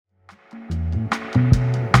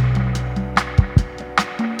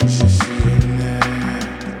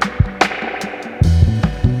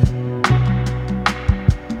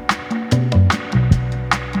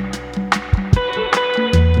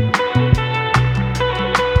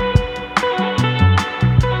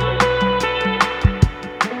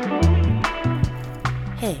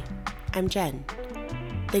I'm Jen.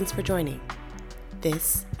 Thanks for joining.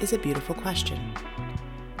 This is A Beautiful Question,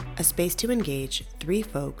 a space to engage three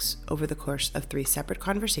folks over the course of three separate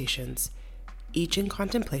conversations, each in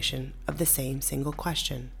contemplation of the same single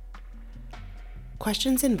question.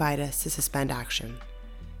 Questions invite us to suspend action.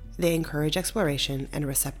 They encourage exploration and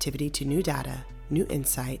receptivity to new data, new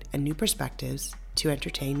insight, and new perspectives to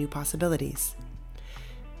entertain new possibilities.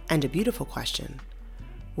 And a beautiful question.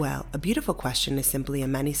 Well, a beautiful question is simply a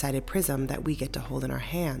many-sided prism that we get to hold in our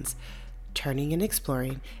hands, turning and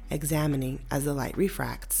exploring, examining as the light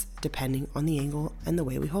refracts, depending on the angle and the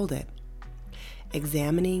way we hold it.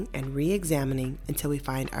 Examining and re-examining until we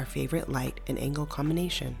find our favorite light and angle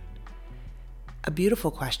combination. A beautiful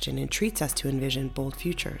question entreats us to envision bold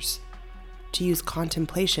futures, to use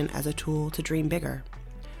contemplation as a tool to dream bigger,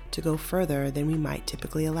 to go further than we might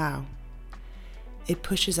typically allow. It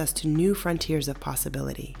pushes us to new frontiers of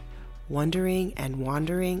possibility, wondering and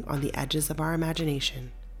wandering on the edges of our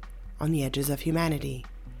imagination, on the edges of humanity,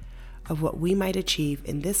 of what we might achieve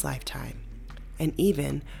in this lifetime, and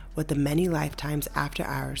even what the many lifetimes after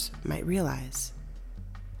ours might realize.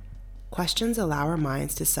 Questions allow our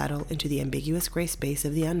minds to settle into the ambiguous gray space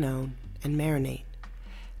of the unknown and marinate,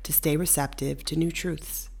 to stay receptive to new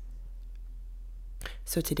truths.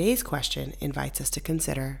 So today's question invites us to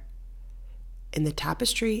consider, in the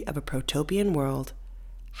tapestry of a protopian world,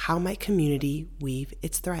 how might community weave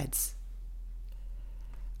its threads?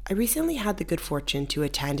 I recently had the good fortune to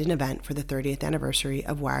attend an event for the 30th anniversary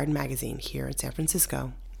of Wired magazine here in San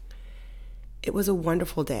Francisco. It was a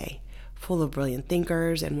wonderful day, full of brilliant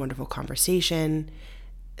thinkers and wonderful conversation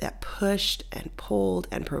that pushed and pulled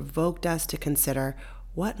and provoked us to consider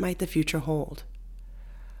what might the future hold.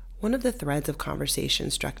 One of the threads of conversation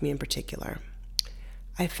struck me in particular.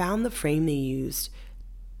 I found the frame they used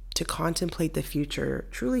to contemplate the future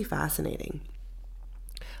truly fascinating.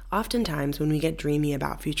 Oftentimes, when we get dreamy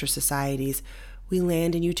about future societies, we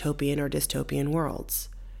land in utopian or dystopian worlds.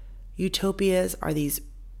 Utopias are these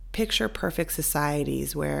picture-perfect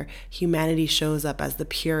societies where humanity shows up as the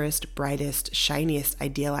purest, brightest, shiniest,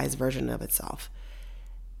 idealized version of itself.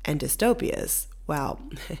 And dystopias, well,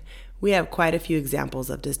 we have quite a few examples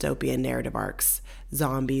of dystopian narrative arcs,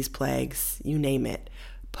 zombies, plagues, you name it,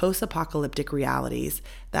 post-apocalyptic realities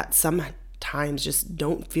that sometimes just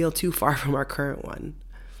don't feel too far from our current one.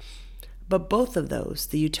 But both of those,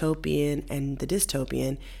 the utopian and the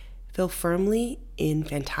dystopian, feel firmly in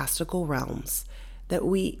fantastical realms that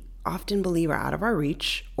we often believe are out of our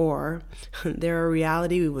reach, or they're a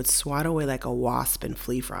reality we would swat away like a wasp and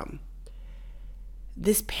flee from.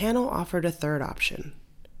 This panel offered a third option,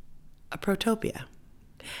 a protopia.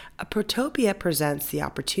 A protopia presents the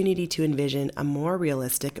opportunity to envision a more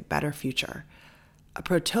realistic, better future. A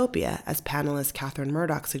protopia, as panelist Catherine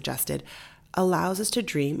Murdoch suggested, allows us to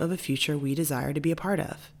dream of a future we desire to be a part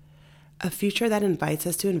of. A future that invites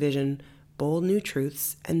us to envision bold new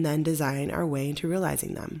truths and then design our way into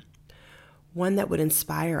realizing them. One that would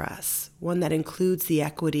inspire us, one that includes the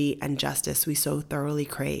equity and justice we so thoroughly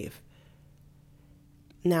crave.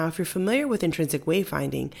 Now, if you're familiar with intrinsic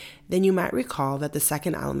wayfinding, then you might recall that the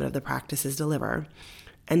second element of the practice is deliver.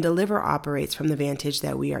 And deliver operates from the vantage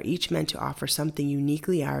that we are each meant to offer something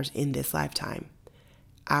uniquely ours in this lifetime,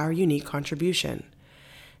 our unique contribution.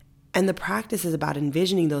 And the practice is about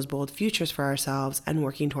envisioning those bold futures for ourselves and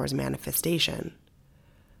working towards manifestation.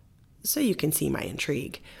 So you can see my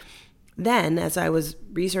intrigue. Then, as I was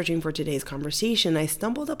researching for today's conversation, I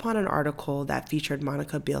stumbled upon an article that featured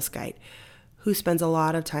Monica Bielskite, who spends a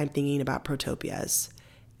lot of time thinking about protopias.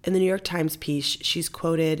 In the New York Times piece, she's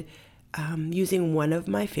quoted using one of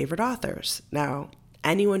my favorite authors. Now,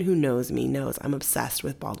 anyone who knows me knows I'm obsessed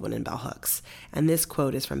with Baldwin and bell hooks, and this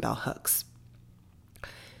quote is from bell hooks.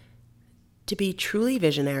 To be truly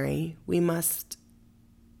visionary, we must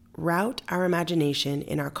route our imagination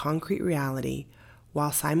in our concrete reality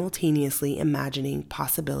while simultaneously imagining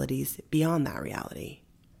possibilities beyond that reality.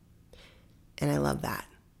 And I love that.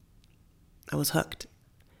 I was hooked.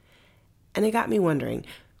 And it got me wondering,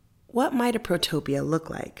 what might a protopia look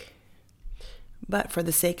like? But for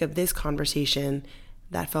the sake of this conversation,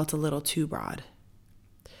 that felt a little too broad.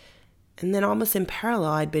 And then almost in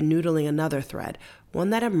parallel, I'd been noodling another thread, one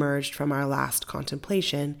that emerged from our last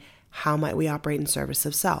contemplation, how might we operate in service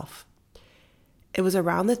of self? It was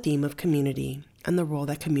around the theme of community and the role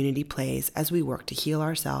that community plays as we work to heal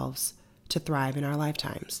ourselves, to thrive in our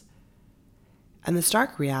lifetimes. And the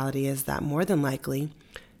stark reality is that more than likely,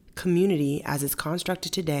 community as it's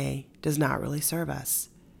constructed today does not really serve us.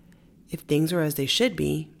 If things were as they should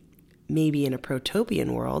be, maybe in a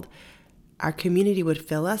protopian world, our community would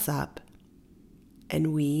fill us up,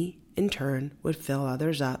 and we, in turn, would fill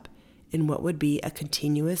others up in what would be a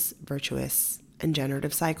continuous, virtuous, and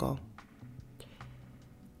generative cycle.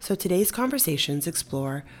 So today's conversations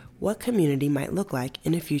explore what community might look like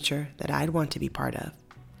in a future that I'd want to be part of,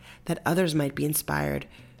 that others might be inspired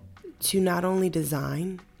to not only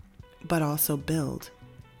design, but also build,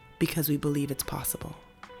 because we believe it's possible.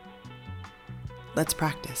 Let's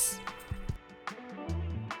practice.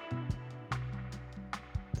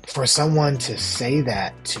 For someone to say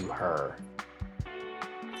that to her,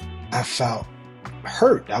 I felt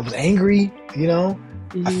hurt. I was angry,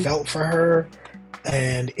 I felt for her,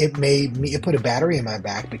 and it put a battery in my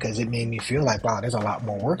back because it made me feel like, wow, there's a lot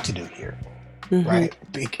more work to do here, right?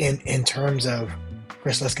 In terms of,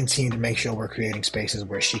 Chris, let's continue to make sure we're creating spaces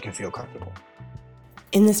where she can feel comfortable.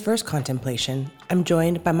 In this first contemplation, I'm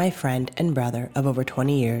joined by my friend and brother of over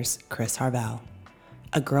 20 years, Chris Harvell,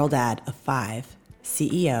 a girl dad of 5,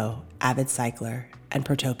 CEO, avid cycler, and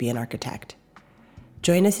protopian architect.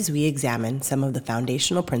 Join us as we examine some of the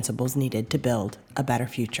foundational principles needed to build a better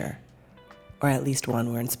future, or at least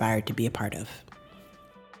one we're inspired to be a part of.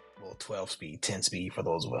 Well, 12-speed, 10-speed for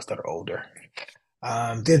those of us that are older.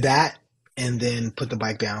 Did that, and then put the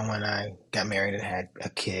bike down when I got married and had a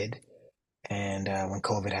kid. And when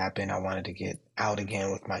COVID happened, I wanted to get out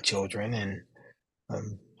again with my children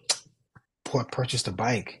and purchased a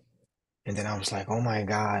bike. And then I was like, oh my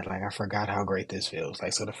God, like I forgot how great this feels.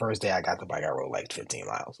 Like, so the first day I got the bike, I rode like 15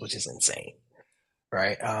 miles, which is insane,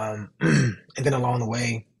 right? And then along the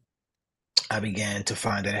way, I began to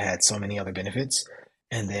find that it had so many other benefits.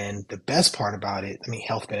 And then the best part about it,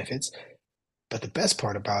 health benefits, but the best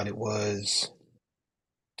part about it was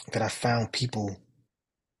that I found people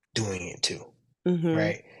doing it too,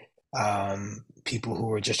 right? People who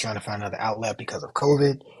were just trying to find another outlet because of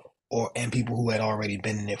COVID, and people who had already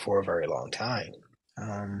been in it for a very long time.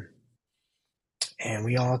 And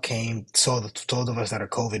we all came, so those of us that are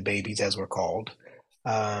COVID babies, as we're called,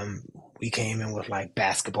 we came in with like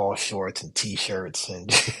basketball shorts and t-shirts and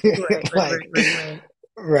right.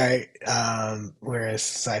 Whereas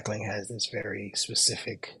cycling has this very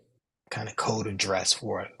specific kind of code of dress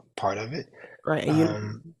for part of it. Right.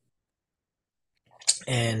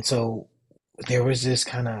 And so I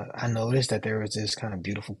noticed that there was this kind of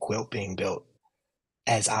beautiful quilt being built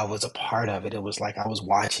as I was a part of it. It was like I was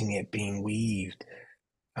watching it being weaved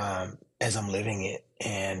as I'm living it.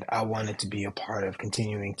 And I wanted to be a part of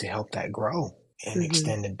continuing to help that grow and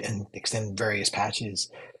extend various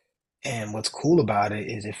patches. And what's cool about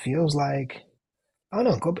it is it feels like, I don't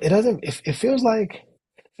know, it feels like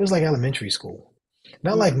elementary school.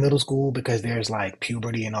 Not like middle school because there's like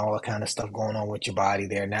puberty and all that kind of stuff going on with your body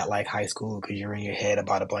there. Not like high school because you're in your head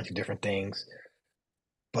about a bunch of different things.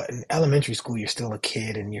 But in elementary school, you're still a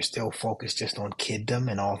kid and you're still focused just on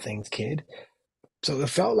kiddom and all things kid. So it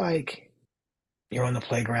felt like you're on the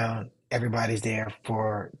playground. Everybody's there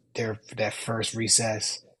for that first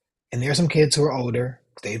recess. And there's some kids who are older.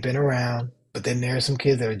 They've been around. But then there are some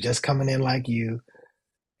kids that are just coming in like you.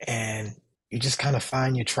 And you just kind of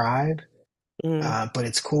find your tribe. But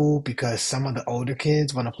it's cool because some of the older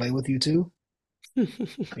kids want to play with you too,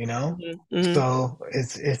 So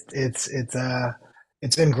it's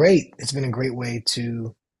been great. It's been a great way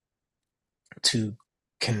to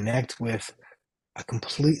connect with a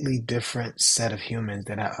completely different set of humans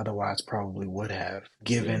than I otherwise probably would have,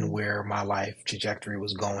 given where my life trajectory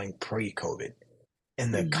was going pre-COVID,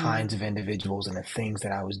 and the kinds of individuals and the things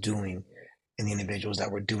that I was doing, and the individuals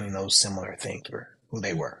that were doing those similar things were who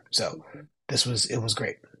they were. So it was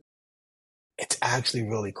great. It's actually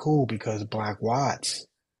really cool because Black Watts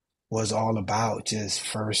was all about just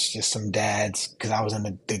some dads, because I was in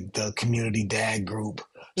the community dad group.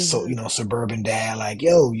 So, suburban dad, like,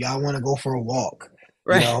 yo, y'all want to go for a walk,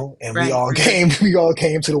 and we all came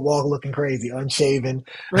to the walk looking crazy, unshaven,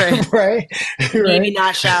 right? Maybe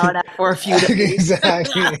not showered for a few days.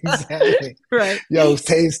 Exactly. Right. Yo, you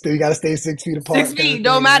got to stay 6 feet apart. 6 feet,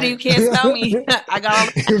 don't matter. You can't smell me. I got all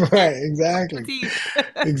the right,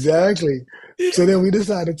 exactly. So then we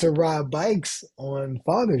decided to ride bikes on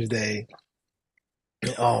Father's Day.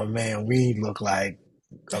 Oh man, we look like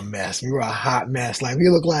a mess. We were a hot mess. Like we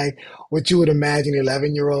look like what you would imagine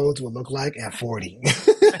 11-year-olds would look like at 40.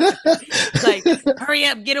 Like, hurry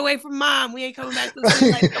up, get away from mom. We ain't coming back to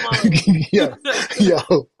sleep. Like, come on.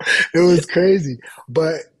 yo, it was crazy.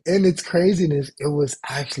 But in its craziness, it was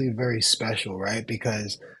actually very special, right?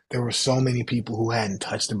 Because there were so many people who hadn't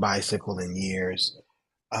touched a bicycle in years.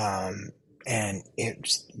 And it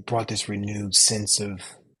brought this renewed sense of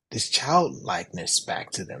this childlikeness back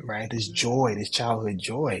to them, right? This joy, this childhood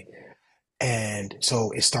joy. And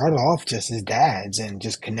so it started off just as dads and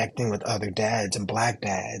just connecting with other dads and black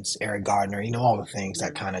dads, Eric Gardner, all the things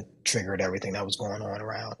that kind of triggered everything that was going on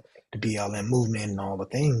around the BLM movement and all the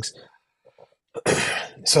things.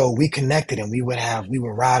 So we connected, and we would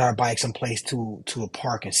ride our bikes in place to a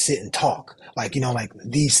park and sit and talk, like, like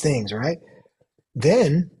these things, right?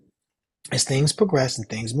 Then as things progress and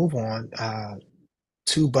things move on,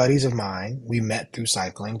 two buddies of mine we met through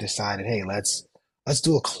cycling decided, hey, let's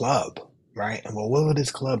do a club, right? And well, what would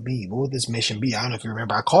this club be? What would this mission be? I don't know if you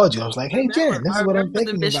remember. I called you. I was like, hey, Jen, this I is what I'm remember the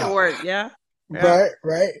thinking mission about. word. Yeah. Yeah. Right,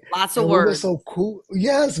 right. Lots of And what was words. so cool?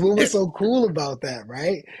 Yes, what was so cool about that,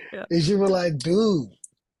 right? Yeah. Is you were like, dude,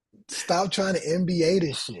 stop trying to MBA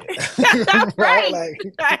this shit, right? Right. Like,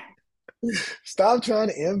 Right. stop trying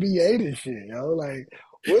to MBA this shit, yo. Like,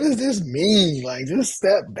 what does this mean? Like, just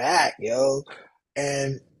step back, yo.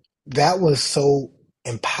 And that was so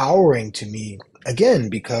empowering to me, again,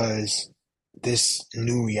 because this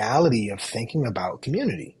new reality of thinking about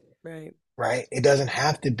community, Right. right? It doesn't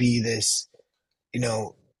have to be this, you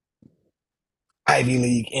know, Ivy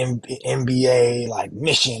League MBA like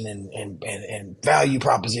mission and value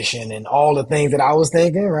proposition and all the things that I was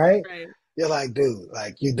thinking, right? Right. You're like, dude,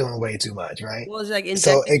 like you're doing way too much, right? Well, it's like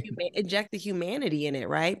So it, inject the humanity in it,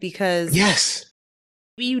 right? Because yes,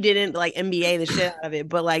 maybe you didn't like MBA the shit out of it,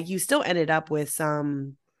 but like you still ended up with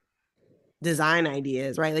some design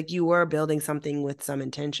ideas, right? Like you were building something with some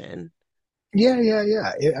intention. yeah.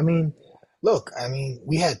 I mean, look, I mean,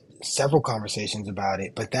 we had several conversations about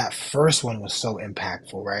it, but that first one was so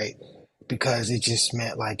impactful, right? Because it just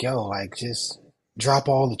meant like, yo, like just drop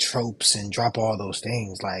all the tropes and drop all those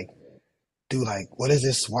things, like dude, like, what is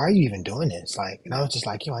this? Why are you even doing this? Like, and I was just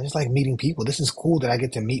like, yo, I just like meeting people. This is cool that I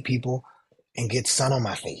get to meet people and get sun on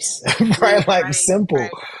my face, right? Like, Right, simple,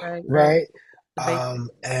 right. right? The base.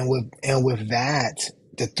 And with that,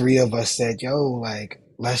 the three of us said, yo, like,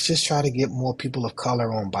 let's just try to get more people of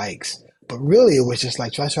color on bikes. But really, it was just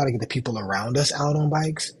like try to get the people around us out on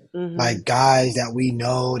bikes, Mm-hmm. like guys that we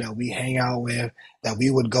know, that we hang out with, that we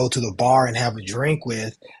would go to the bar and have a drink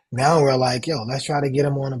with. Now we're like, yo, let's try to get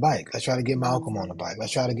him on a bike. Let's try to get Malcolm on a Mm-hmm. bike.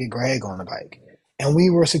 Let's try to get Greg on the bike. And we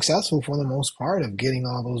were successful for the most part of getting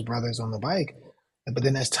all those brothers on the bike. But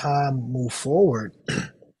then as time moved forward,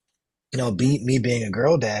 me being a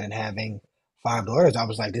girl dad and having five daughters, I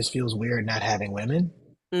was like, this feels weird not having women,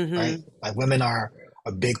 right? Mm-hmm. Like women are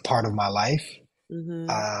a big part of my life.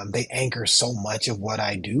 Mm-hmm. They anchor so much of what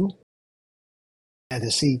I do. And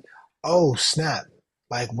to see, oh snap,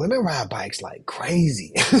 like women ride bikes like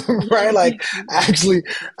crazy, right? Like actually,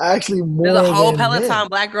 actually There's a more whole than men. Peloton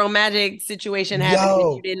Black Girl Magic situation happening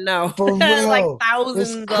that you Yo, didn't know. for Like real, it's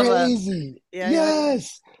thousands of us. crazy. Yeah.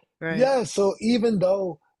 Yes, Right. yes. So even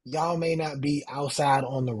though y'all may not be outside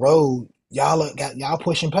on the road, y'all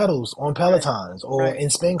pushing pedals on Right. Pelotons or Right. in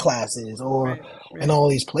spin classes or Right. in Right. all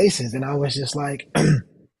these places. And I was just like,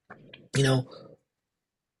 you know,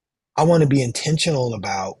 I want to be intentional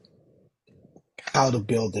about how to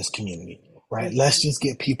build this community, right? Let's Mm-hmm. just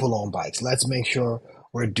get people on bikes. Let's make sure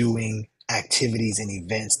we're doing activities and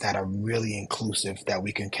events that are really inclusive, that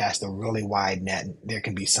we can cast a really wide net. There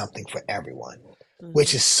can be something for everyone, which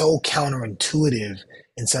Mm-hmm. is so counterintuitive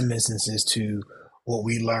in some instances to what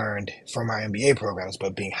we learned from our MBA programs,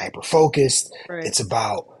 but being hyper focused. Right. It's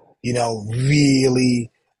about,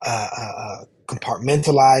 really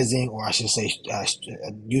compartmentalizing, or I should say,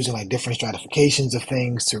 using like different stratifications of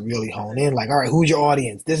things to really hone Right. in. Like, all right, who's your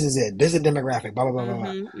audience? This is it. This is a demographic. Blah blah blah blah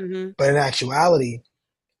blah. Mm-hmm. Mm-hmm. But in actuality,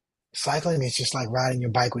 cycling is just like riding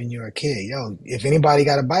your bike when you're a kid. Yo, if anybody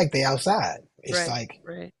got a bike, they outside. It's Right. like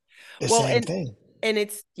Right. the Well, same thing. and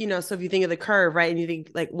it's, so if you think of the curve, right, and you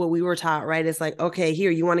think like what we were taught, right, it's like, okay,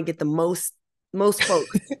 here you want to get the most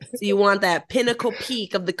folks, so you want that pinnacle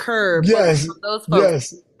peak of the curve focus Yes, on those folks.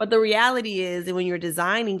 yes. But the reality is that when you're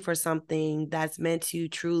designing for something that's meant to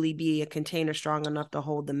truly be a container strong enough to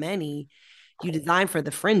hold the many, you design for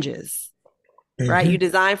the fringes, right? You Mm-hmm.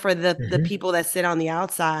 design for the Mm-hmm. people that sit on the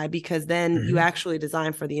outside, because then you Mm-hmm. actually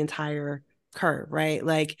design for the entire curve, right?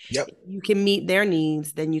 Like Yep. if you can meet their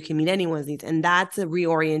needs, then you can meet anyone's needs. And that's a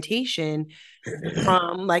reorientation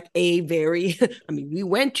from like a very, I mean, we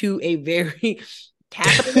went to a very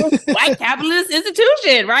capitalist, white capitalist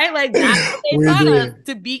institution, right? Like that's what they We taught us, did.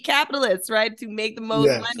 to be capitalists, right? To make the most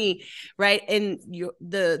Yes. money, right? And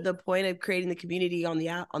the point of creating the community on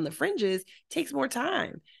the fringes takes more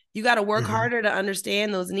time. You got to work Mm-hmm. harder to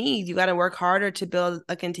understand those needs. You got to work harder to build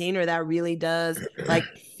a container that really does like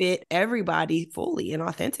fit everybody fully and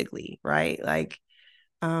authentically, right? Like,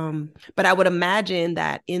 but I would imagine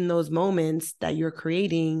that in those moments that you're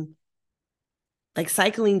creating, like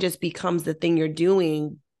cycling just becomes the thing you're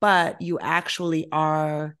doing but you actually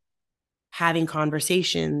are having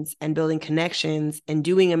conversations and building connections and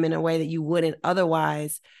doing them in a way that you wouldn't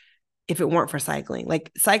otherwise if it weren't for cycling.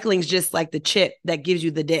 Like cycling is just like the chip that gives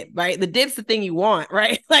you the dip, right? The dip's the thing you want,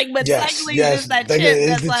 right? Like, but Yes, cycling is yes, just that that chip is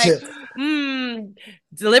that's the like, chip.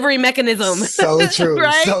 delivery mechanism. So true,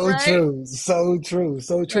 Right, so right, true, so true,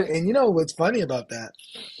 so true. right. And you know what's funny about that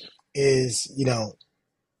is,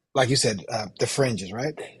 like you said, the fringes,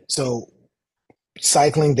 right? So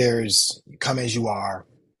cycling, there's come as you are,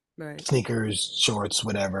 Right. sneakers, shorts,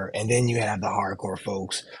 whatever, and then you have the hardcore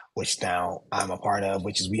folks, which now I'm a part of,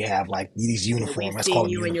 which is we have like these Yeah, we've uniforms. Let's call seen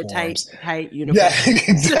them you in your tight, uniforms. tight Yeah, uniform.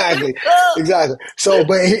 exactly, exactly. So,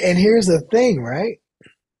 but and here's the thing, right?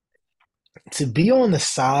 To be on the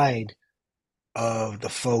side of the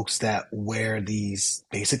folks that wear these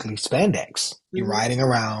basically spandex. You're Mhm. riding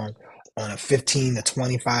around on a 15 to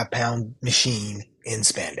 25-pound machine in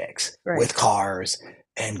spandex Right, with cars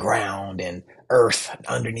and ground and earth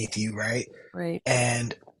underneath you, right? right.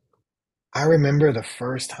 And I remember the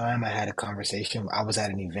first time I had a conversation, I was at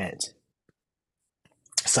an event,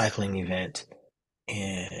 cycling event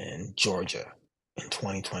in Georgia in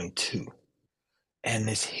 2022. And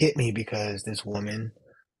this hit me because this woman,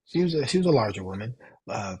 she was a larger woman,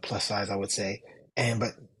 plus size, I would say.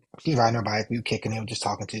 But she's riding her bike. We were kicking it, we were just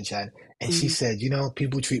talking to each other. And she Mhm, said,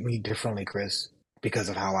 people treat me differently, Chris, because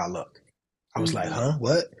of how I look. I was like, mhm. huh?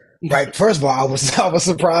 What? Right. First of all, I was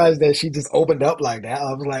surprised that she just opened up like that.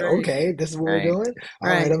 I was like, Right, okay, this is what we're right, doing. All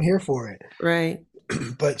right, right, I'm here for it. right.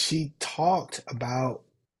 But she talked about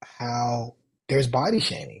how there's body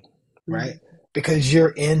shaming, right? Mhm. Because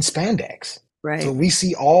you're in spandex. So Right, we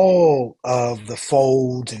see all of the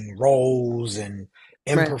folds and rolls and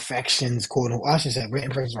right, imperfections, quote unquote. I should say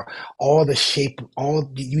imperfections, all the shape,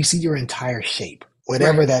 all you see your entire shape, right,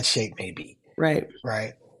 whatever that shape may be, right.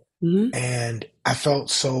 right? Mhm, And I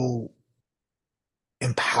felt so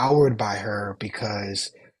empowered by her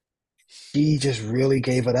because she just really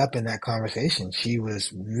gave it up in that conversation. She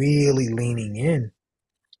was really leaning in.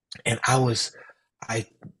 And I,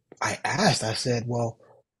 I asked, I said, well,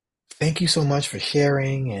 thank you so much for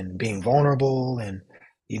sharing and being vulnerable.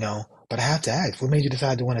 But I have to ask, what made you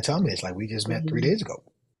decide to want to tell me this? Like, we just met three mhm. days ago.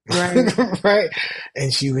 Right. Right.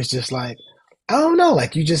 And she was just like, I don't know.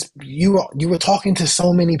 Like you were talking to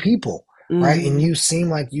so many people, right? And Mhm. you seem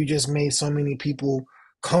like you just made so many people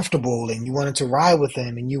comfortable and you wanted to ride with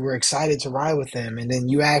them and you were excited to ride with them. And then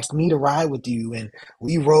you asked me to ride with you and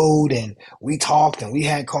we rode and we talked and we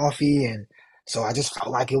had coffee. And so I just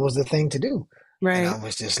felt like it was the thing to do. And I Right.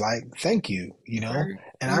 was just like, thank you. Right.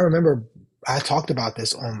 And I Mhm. remember I talked about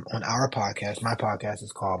this on our podcast. My podcast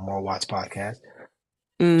is called More Watts Podcast.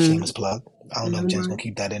 Shameless Mm. plug. I don't know if Jen's gonna Mhm.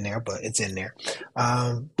 keep that in there, but it's in there.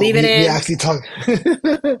 But Leave it we in. actually talked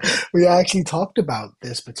we actually talked about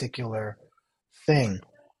this particular thing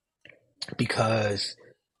because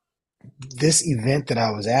this event that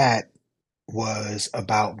I was at was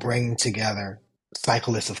about bringing together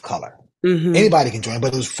cyclists of color. Mhm. Anybody can join,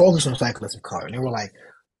 but it was focused on cyclists of color, and there were like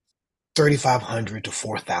 3,500 to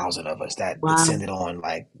 4,000 of us that Wow. descended on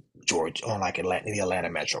like Georgia, on like the Atlanta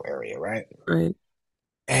metro area, right? Right.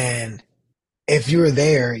 And if you're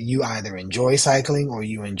there, you either enjoy cycling or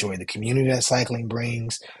you enjoy the community that cycling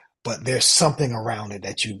brings, but there's something around it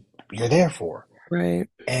that you're there for. Right.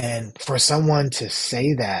 And for someone to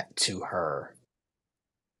say that to her,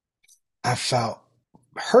 I felt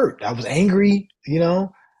hurt. I was angry. I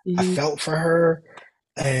Mhm. felt for her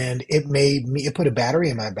and it put a battery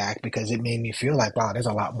in my back because it made me feel like, wow, there's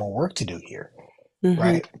a lot more work to do here, Mhm.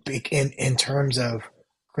 right? In terms of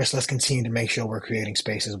Chris, let's continue to make sure we're creating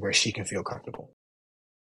spaces where she can feel comfortable.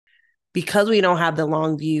 Because we don't have the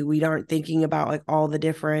long view, we aren't thinking about like all the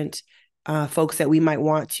different folks that we might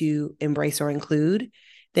want to embrace or include.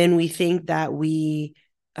 Then we think that we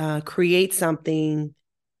create something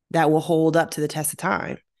that will hold up to the test of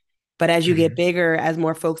time. But as you get Hmm. bigger, as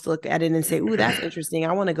more folks look at it and say, "Ooh, that's interesting.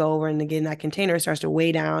 I want to go over and again that container starts to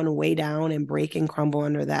weigh down and break and crumble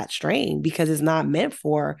under that strain because it's not meant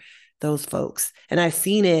for those folks." And I've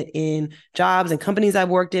seen it in jobs and companies I've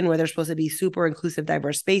worked in where they're supposed to be super inclusive,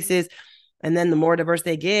 diverse spaces. And then the more diverse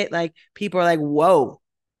they get, like people are like, "Whoa,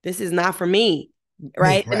 this is not for me." Me,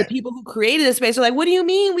 Right. And the right. people who created the space are like, "What do you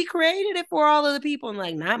mean we created it for all of the people?" And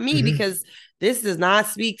like, not me, Hmm. because this does not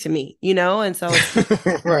speak to me. And so it's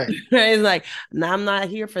Right. it's like, no, I'm not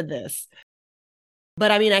here for this.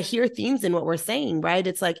 But I mean, I hear themes in what we're saying, right?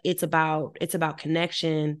 It's like it's about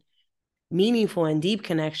connection, meaningful and deep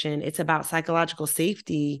connection. It's about psychological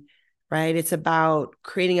safety, right? It's about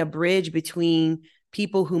creating a bridge between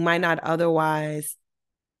people who might not otherwise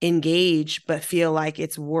engage but feel like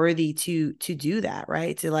it's worthy to do that,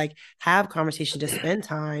 right? To like have conversation, to spend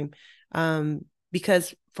time.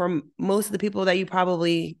 Because from most of the people that you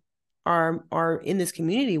probably are in this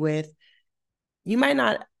community with, you might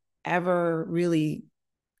not ever really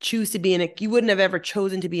choose to be in a, you wouldn't have ever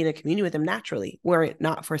chosen to be in a community with them naturally were it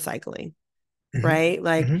not for cycling, Hmm. right?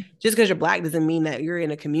 Like, Hmm. just because you're Black doesn't mean that you're in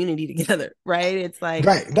a community together, right? It's like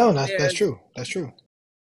Right. No, that's there's true. That's true.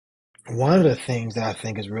 One of the things that I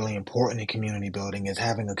think is really important in community building is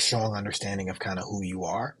having a strong understanding of kind of who you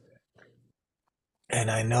are. And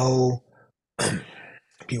I know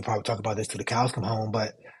people probably talk about this till the cows come home,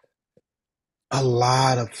 but a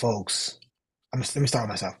lot of folks, let me start with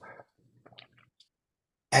myself.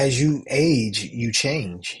 As you age, you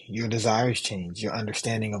change. Your desires change. Your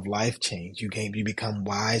understanding of life change. You become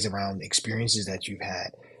wise around experiences that you've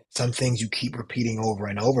had. Some things you keep repeating over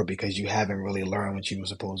and over because you haven't really learned what you were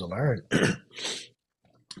supposed to learn.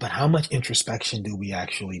 But how much introspection do we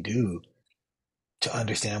actually do to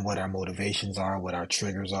understand what our motivations are, what our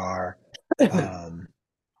triggers are? Um,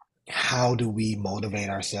 how do we motivate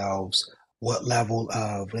ourselves? What level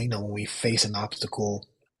of, when we face an obstacle,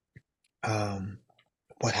 um,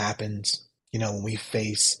 what happens, when we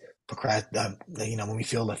face when we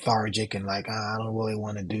feel lethargic and like, I don't really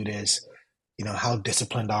want to do this, how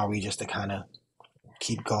disciplined are we just to kind of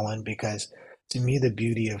keep going? Because to me, the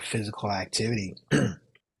beauty of physical activity in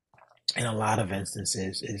a lot of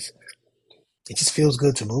instances is it just feels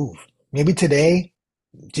good to move. Maybe today,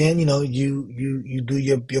 Jen, you do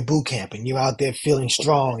your boot camp and you're out there feeling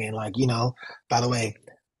strong and like, by the way,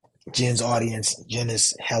 Jen's audience, Jen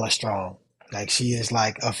is hella strong. Like she is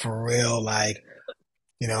like a for real, like,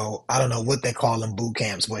 I don't know what they call them boot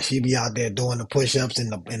camps, but she be out there doing the push ups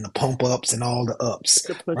and the pump ups and all the ups,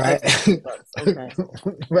 the right? push-ups and the pull-ups. Okay.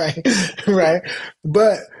 Right, right.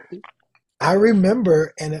 But I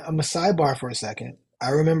remember, and I'm a sidebar for a second. I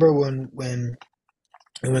remember when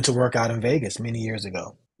we went to work out in Vegas many years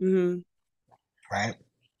ago, Mm-hmm. right?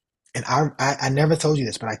 And I never told you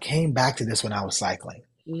this, but I came back to this when I was cycling.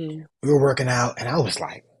 Mm-hmm. We were working out, and I was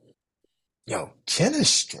like, Jen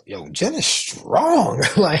is strong.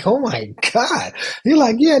 Like, oh my God. You're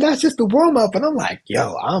like, yeah, that's just the warm up. And I'm like,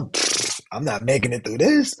 I'm not making it through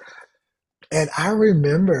this. And I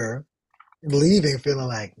remember leaving feeling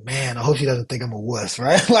like, man, I hope she doesn't think I'm a wuss,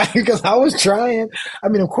 right? Like, because I was trying. I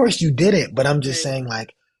mean, of course you did it, but I'm just Right. saying,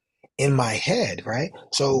 like, in my head, right?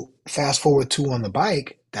 So fast forward to on the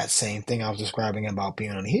bike, that same thing I was describing about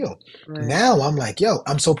being on the hill. Right. Now I'm like,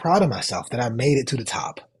 I'm so proud of myself that I made it to the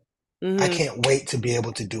top. I Mm-hmm. can't wait to be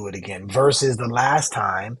able to do it again. Versus the last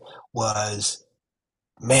time was,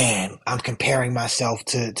 man, I'm comparing myself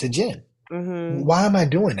to Jen. Mm-hmm. Why am I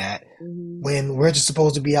doing that Mm-hmm. when we're just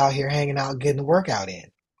supposed to be out here hanging out, getting the workout in?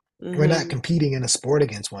 We're not Mm-hmm. competing in a sport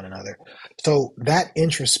against one another. So that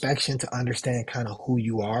introspection to understand kind of who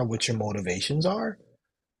you are, what your motivations are,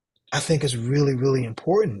 I think is really, really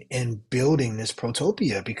important in building this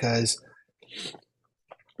protopia because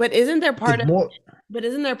But isn't there the part of more, but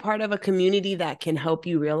isn't there part of a community that can help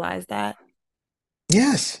you realize that?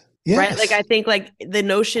 yes, Right? Like, I yes. think like the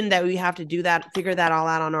notion that we have to do that, figure that all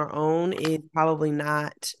out on our own is probably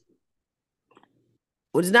not,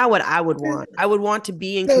 well, it's not what I would want. I would want to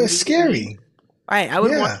be in No, it's community. scary. Right. I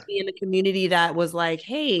would want Yeah. to be in a community that was like,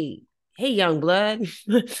 hey, young blood,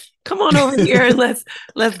 come on over here and let's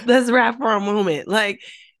rap for a moment. Like,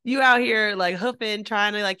 you out here like hoofing,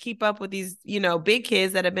 trying to like keep up with these, big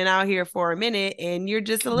kids that have been out here for a minute, and you're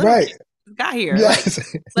just a little Right. kid who got here. Like,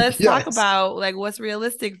 Yes. let's talk Yes. about like what's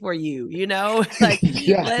realistic for you, like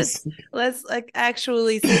let's Yes. let's like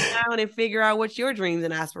actually sit down and figure out what your dreams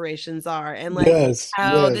and aspirations are, and like Yes.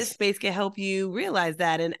 how this Yes. space can help you realize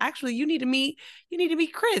that. And actually, you need to meet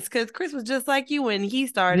Chris, because Chris was just like you when he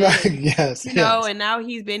started, Right. and Yes. Yes. and now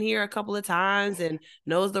he's been here a couple of times and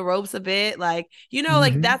knows the ropes a bit. Like,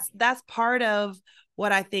 like Hmm. that's part of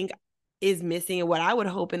what I think is missing, and what I would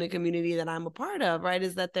hope in a community that I'm a part of, right?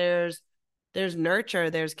 Is that there's nurture,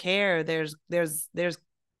 there's care, there's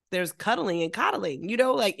cuddling and coddling,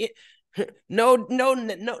 like it. No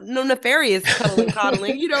nefarious cuddling,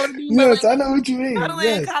 coddling. You know what I mean? But Yes, like I know what you mean. cuddling,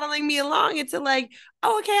 Yes. coddling me along into like,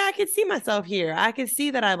 oh, okay, I can see myself here. I can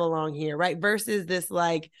see that I belong here, right? Versus this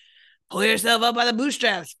like, pull yourself up by the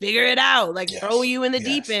bootstraps, figure it out, like throw Yes. you in the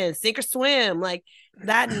deep Yes. end, sink or swim. Like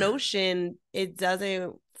that notion, it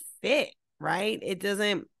doesn't fit, right? It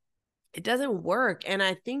doesn't work. And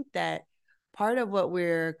I think that part of what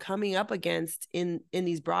we're coming up against in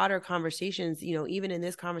these broader conversations, even in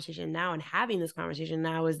this conversation now and having this conversation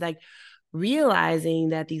now, is like realizing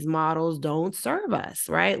that these models don't serve us,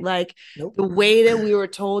 right? Like Nope. the way that we were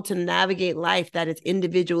told to navigate life, that it's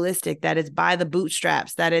individualistic, that it's by the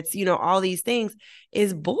bootstraps, that it's, all these things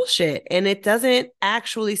is bullshit. And it doesn't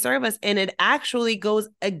actually serve us. And it actually goes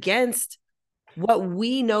against what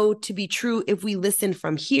we know to be true if we listen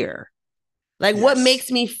from here. Like what Yes.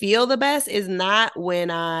 makes me feel the best is not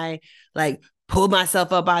when I like pull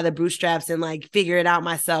myself up by the bootstraps and like figure it out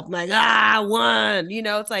myself. I'm like, I won.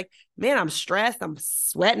 It's like, man, I'm stressed. I'm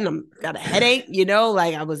sweating. I'm got a headache,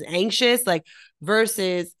 like I was anxious, like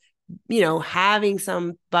versus, having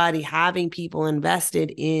people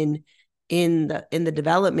invested in the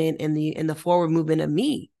development and the forward movement of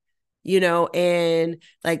me, and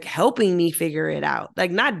like helping me figure it out,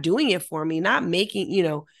 like not doing it for me, not making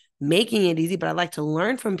it easy, but I like to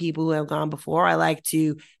learn from people who have gone before. I like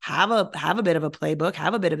to have a bit of a playbook,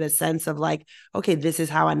 have a bit of a sense of like, okay, this is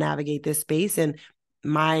how I navigate this space. And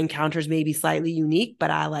my encounters may be slightly unique, but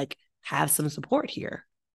I like have some support here.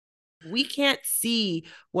 We can't see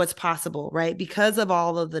what's possible, right? Because of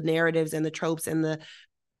all of the narratives and the tropes and the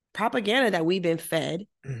propaganda that we've been fed,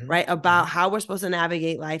 Mm-hmm. right, about Mm-hmm. how we're supposed to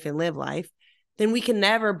navigate life and live life, then we can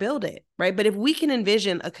never build it, right? But if we can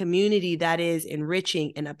envision a community that is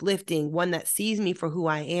enriching and uplifting, one that sees me for who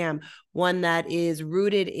I am, one that is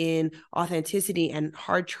rooted in authenticity and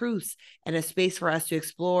hard truths, and a space for us to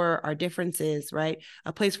explore our differences, right?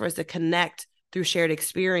 A place for us to connect through shared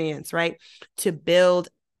experience, right? To build,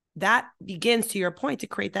 that begins, to your point, to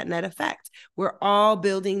create that net effect. We're all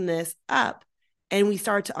building this up and we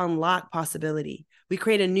start to unlock possibility. We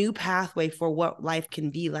create a new pathway for what life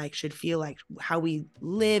can be like, should feel like, how we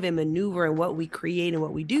live and maneuver and what we create and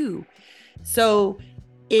what we do. So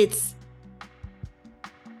it's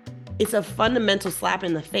a fundamental slap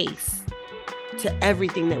in the face to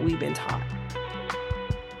everything that we've been taught.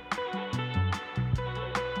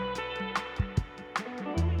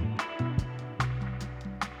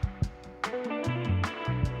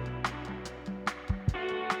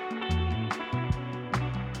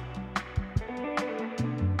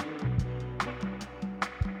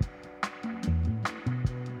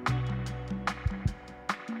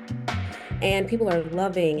 And people are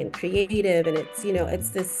loving and creative, and it's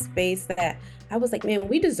this space that I was like, man,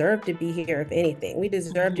 we deserve to be here. If anything, we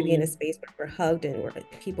deserve to be in a Mm-hmm. space where we're hugged and where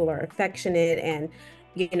people are affectionate, and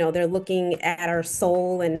they're looking at our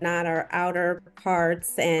soul and not our outer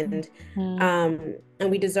parts, and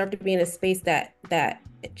we deserve to be in a space that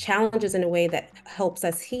challenges in a way that helps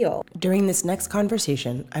us heal. During this next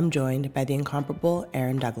conversation, I'm joined by the incomparable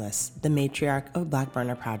Erin Douglas, the matriarch of Black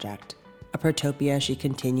Burner Project, a protopia she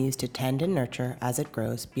continues to tend and nurture as it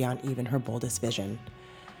grows beyond even her boldest vision.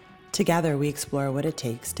 Together, we explore what it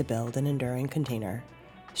takes to build an enduring container,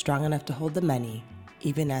 strong enough to hold the many,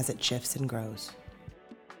 even as it shifts and grows.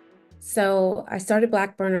 So I started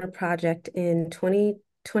Black Burner Project in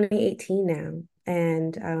 2018 now.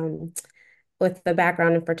 And with the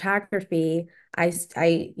background in photography, I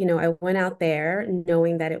went out there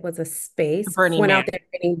knowing that it was a space, Burning went out Man. there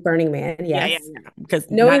reading Burning Man, Yeah, yeah, yes, yeah. Because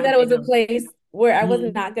not knowing that it everybody was a knows. place where I was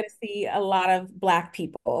Mm-hmm. not going to see a lot of Black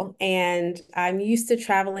people. And I'm used to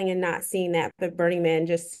traveling and not seeing that, but Burning Man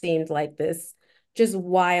just seemed like this just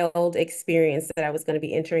wild experience that I was going to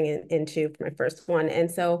be entering into for my first one. And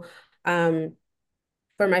so um,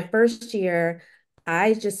 for my first year,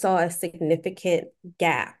 I just saw a significant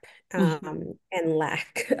gap Mm-hmm. and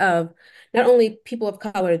lack of not only people of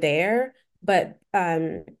color there, but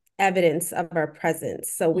evidence of our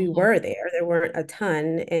presence. So we Mm-hmm. were there. There weren't a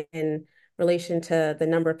ton in relation to the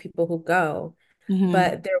number of people who go, Mm-hmm.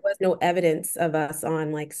 but there was no evidence of us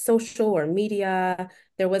on like social or media.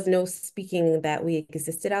 There was no speaking that we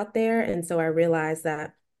existed out there. And so I realized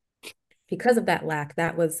that because of that lack,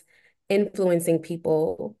 that was influencing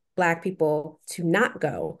people, Black people, to not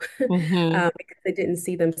go Mm-hmm. because they didn't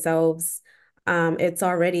see themselves. It's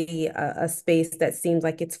already a space that seems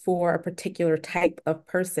like it's for a particular type of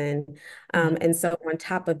person. And so on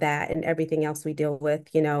top of that and everything else we deal with,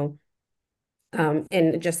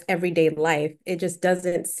 in just everyday life, it just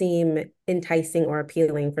doesn't seem enticing or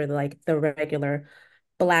appealing for like the regular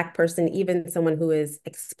Black person, even someone who is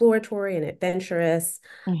exploratory and adventurous.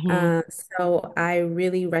 Mm-hmm. So I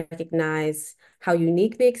really recognize how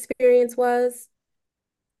unique the experience was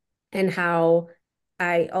and how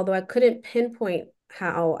although I couldn't pinpoint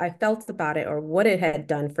how I felt about it or what it had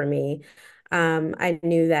done for me, I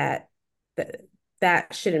knew that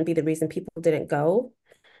that shouldn't be the reason people didn't go.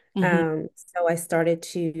 Mm-hmm. So I started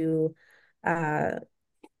to uh,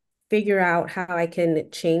 figure out how I can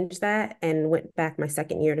change that and went back my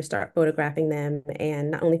second year to start photographing them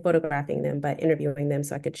and not only photographing them, but interviewing them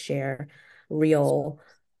so I could share real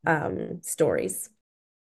stories.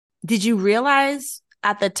 Did you realize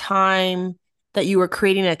at the time that you were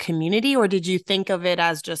creating a community, or did you think of it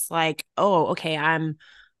as just like, oh, okay, I'm,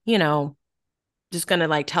 you know, just gonna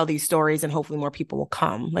like tell these stories and hopefully more people will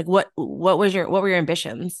come? Like what were your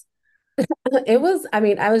ambitions? It was, I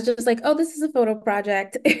mean, I was just like, oh, this is a photo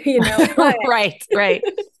project, you know, but Right, right,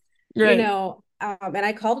 right. and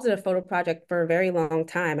I called it a photo project for a very long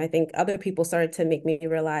time. I think other people started to make me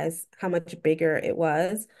realize how much bigger it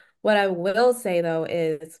was. What I will say though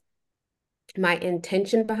is my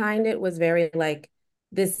intention behind it was very like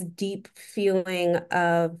this deep feeling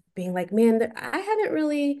of being like, man, I haven't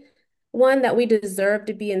really one that we deserve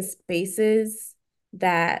to be in spaces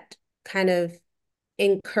that kind of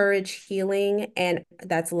encourage healing and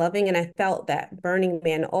that's loving. And I felt that Burning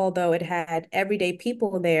Man, although it had everyday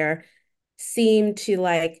people there, seemed to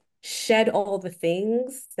like shed all the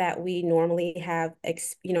things that we normally have,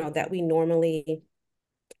 that we normally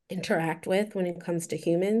interact with when it comes to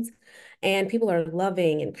humans. And people are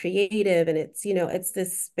loving and creative. And it's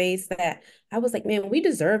this space that I was like, man, we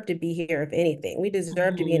deserve to be here, if anything. We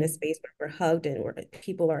deserve to be in a Mhm, space where we're hugged and where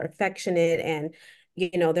people are affectionate and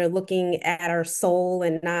they're looking at our soul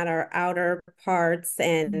and not our outer parts.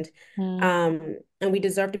 mhm, And we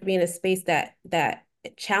deserve to be in a space that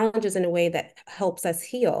challenges in a way that helps us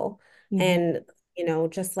heal. mhm.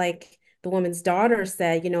 And just like the woman's daughter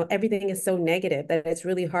said, everything is so negative that it's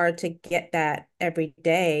really hard to get that every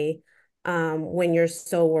day, when you're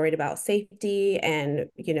so worried about safety and,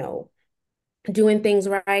 doing things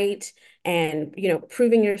right and,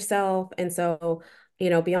 proving yourself. And so,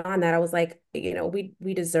 beyond that, I was like,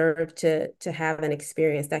 we deserve to have an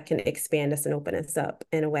experience that can expand us and open us up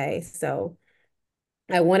in a way. So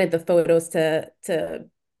I wanted the photos to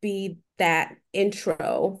be that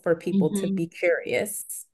intro for people to Mhm. be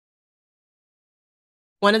curious.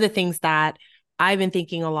 One of the things that I've been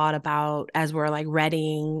thinking a lot about as we're like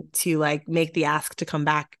readying to like make the ask to come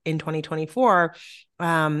back in 2024,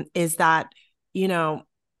 is that, you know,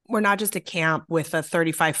 we're not just a camp with a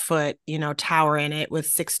 35-foot, tower in it with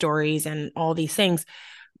 6 stories and all these things,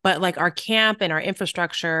 but like our camp and our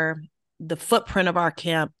infrastructure, the footprint of our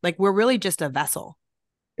camp, like we're really just a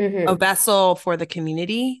Hmm. vessel for the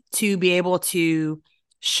community to be able to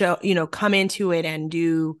show, come into it and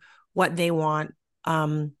do what they want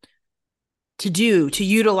um to do, to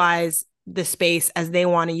utilize the space as they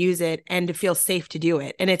want to use it and to feel safe to do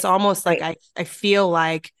it. And it's almost like Right. I feel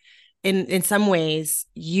like in some ways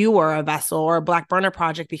you were a vessel, or a Black Burner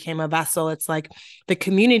Project became a vessel. It's like the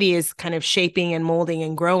community is kind of shaping and molding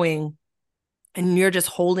and growing, and you're just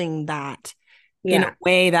holding that in a Yeah.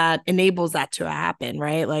 way that enables that to happen,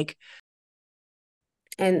 right? Like,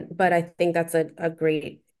 But I think that's a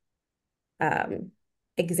great um,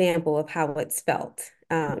 example of how it's felt.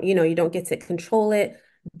 You don't get to control it,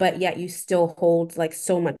 but yet you still hold like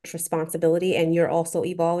so much responsibility, and you're also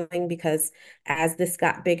evolving because as this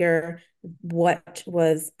got bigger,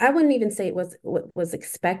 I wouldn't even say it was what was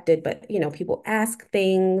expected, but people ask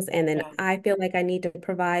things, and then yeah, I feel like I need to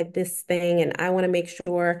provide this thing, and I want to make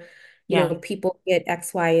sure, yeah, people get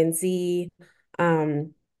X, Y, and Z.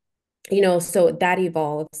 Um, so that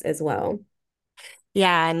evolves as well.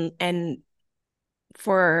 yeah, and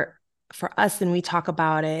for us, when we talk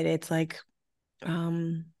about it, it's like,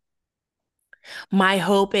 um my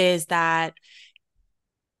hope is that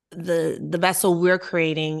the vessel we're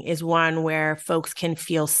creating is one where folks can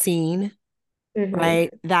feel seen, Hmm. right?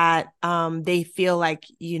 That they feel like,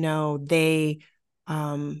 they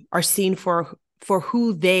are seen for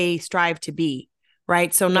who they strive to be,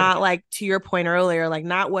 right? So Yeah. not like, to your point earlier, like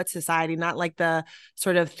not what society, not like the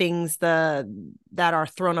sort of things that are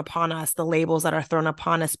thrown upon us, the labels that are thrown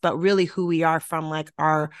upon us, but really who we are from like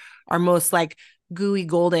our most like gooey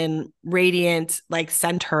golden radiant like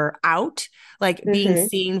center out, like being Hmm.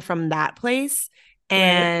 seen from that place Right.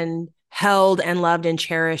 and held and loved and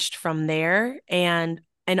cherished from there, and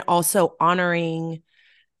also honoring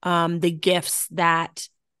the gifts that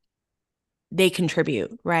they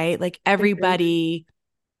contribute, right? Like Hmm. everybody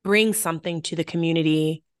brings something to the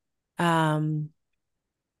community um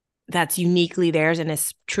that's uniquely theirs and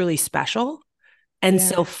is truly special. And Yeah.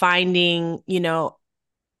 so finding,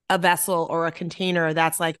 a vessel or a container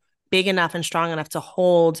that's like big enough and strong enough to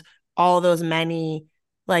hold all those many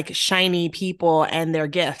like shiny people and their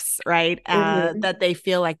gifts, right? Hmm. That they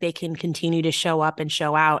feel like they can continue to show up and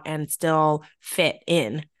show out and still fit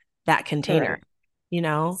in that container, Correct. you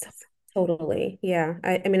know? So, totally. Yeah.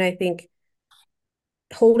 I mean, I think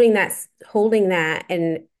holding that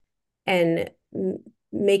and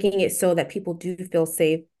making it so that people do feel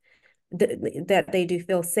safe, that they do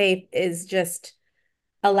feel safe is just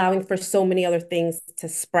allowing for so many other things to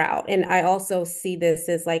sprout. And I also see this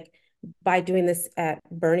as like by doing this at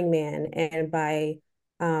Burning Man and by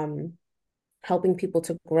um, helping people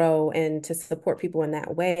to grow and to support people in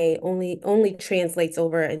that way only translates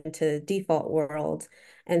over into default world.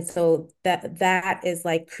 And so that is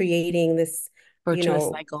like creating this, you Virtuous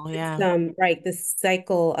know, cycle. Yeah. right, this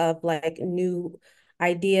cycle of like new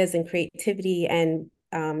ideas and creativity and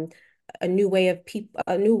a new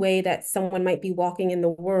way that someone might be walking in the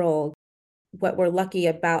world. What we're lucky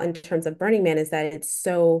about in terms of Burning Man is that it's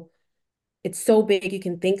so big, you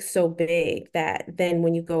can think so big that then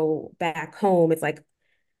when you go back home, it's like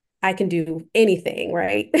I can do anything,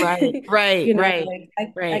 right? Right. Right. You know, Right. like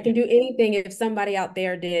I Right. can do anything if somebody out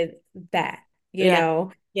there did that, you Yeah.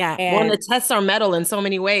 know? Yeah. Well, and And it tests our metal in so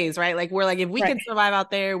many ways, right? Like we're like, if we can right. survive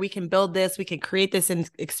out there, we can build this, we can create this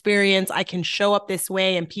experience. I can show up this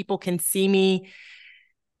way and people can see me,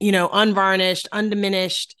 unvarnished,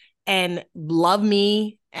 undiminished, and love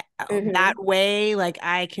me that Hmm. way. Like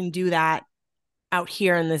I can do that out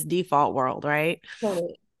here in this default world, right?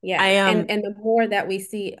 Totally. Yeah. I And the more that we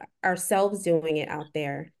see ourselves doing it out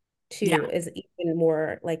there Yeah, too is even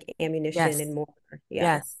more like ammunition yes, and more. Yeah.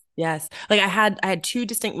 yes, yes. Like I had two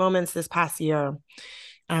distinct moments this past year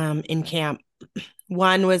in camp.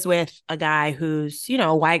 One was with a guy who's,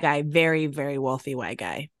 a white guy, very, very wealthy white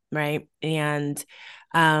guy, right? And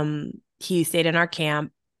he stayed in our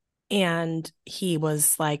camp and he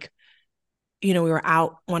was like, we were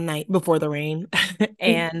out one night before the rain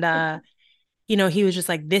and he was just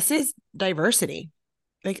like, this is diversity.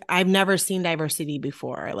 Like I've never seen diversity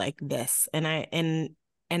before like this. And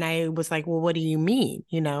I was like, well, what do you mean?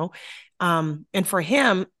 And for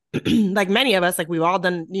him, like many of us, like we've all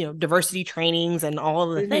done, diversity trainings and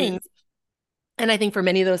all of the Hmm. things. And I think for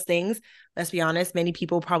many of those things, let's be honest, many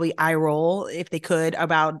people probably eye roll if they could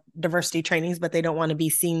about diversity trainings, but they don't want to be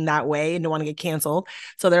seen that way and don't want to get canceled.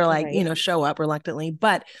 So they're like, Right. show up reluctantly.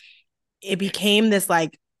 But it became this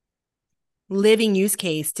like living use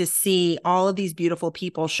case to see all of these beautiful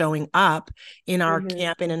people showing up in our Hmm.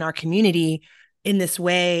 camp and in our community in this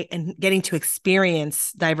way and getting to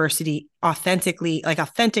experience diversity authentically, like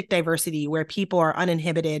authentic diversity where people are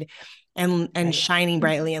uninhibited and Right. shining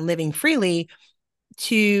brightly and living freely,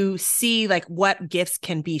 to see like what gifts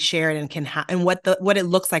can be shared and and what it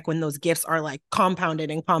looks like when those gifts are like compounded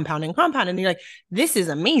and compounded and compounded. And you're like, this is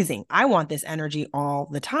amazing. I want this energy all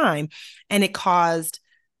the time. And it caused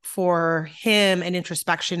for him an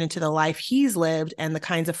introspection into the life he's lived and the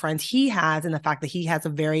kinds of friends he has, and the fact that he has a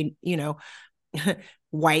very,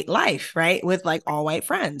 white life, right? With like all white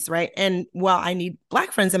friends, right? And well, I need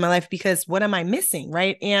Black friends in my life because what am I missing,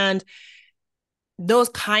 right? And those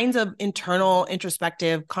kinds of internal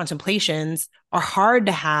introspective contemplations are hard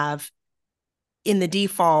to have in the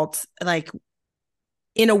default, like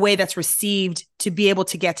in a way that's received to be able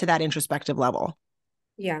to get to that introspective level,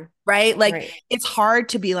 Yeah. right? Like Right. it's hard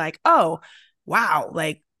to be like, oh, wow,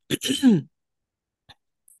 like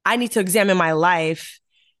I need to examine my life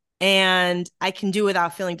and I can do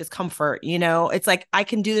without feeling discomfort. It's like I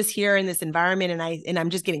can do this here in this environment, and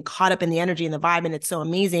I'm just getting caught up in the energy and the vibe, and it's so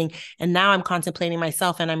amazing. And now I'm contemplating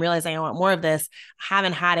myself, and I'm realizing I want more of this. I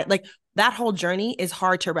haven't had it. Like that whole journey is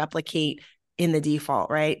hard to replicate in the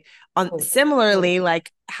default, right? Totally. Similarly, Totally.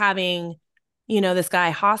 like having, this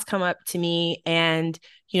guy Haas come up to me and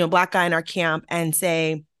Black guy in our camp and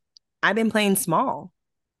say, I've been playing small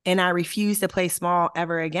and I refuse to play small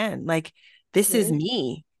ever again. Like, this is Mhm.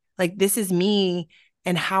 me. Like, this is me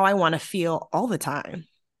and how I want to feel all the time.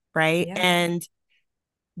 Right. Yeah. And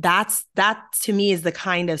that to me is the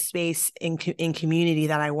kind of space in community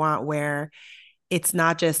that I want, where it's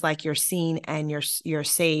not just like you're seen and you're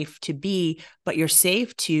safe to be, but you're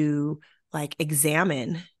safe to like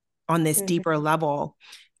examine on this Mhm. deeper level,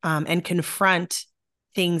 and confront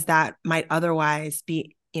things that might otherwise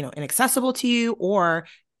be, inaccessible to you, or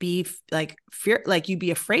be like fear, like you'd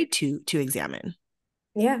be afraid to examine.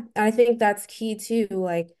 Yeah, I think that's key too.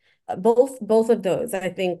 Like both of those. I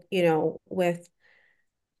think, with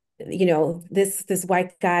this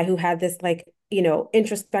white guy who had this like,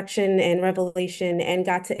 introspection and revelation and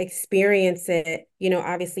got to experience it,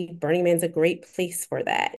 obviously Burning Man's a great place for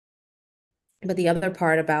that. But the other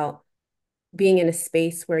part about being in a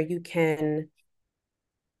space where you can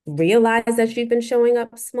realize that you've been showing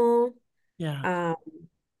up small, Yeah. um,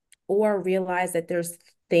 or realize that there's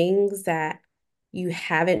things that you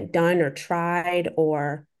haven't done or tried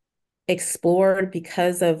or explored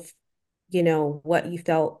because of, what you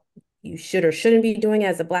felt you should or shouldn't be doing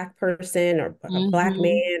as a Black person or a Black Mm-hmm.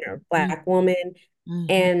 man or Black Mm-hmm. woman. Mm-hmm.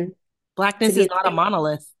 And to Blackness be is in not a space,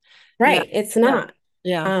 monolith. Yeah. right, it's Yeah. not.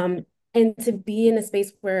 Yeah. Um, and to be in a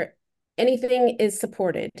space where anything is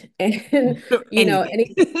supported and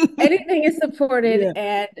Anything. anything is supported Yeah.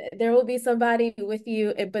 and there will be somebody with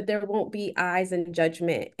you, but there won't be eyes and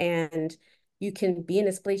judgment, and you can be in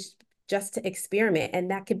this place just to experiment,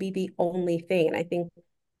 and that could be the only thing. And I think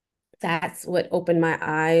that's what opened my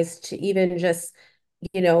eyes to even just,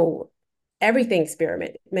 you know, everything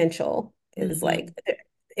experimental is Hmm. like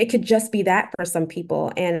it could just be that for some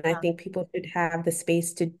people. And I think people should have the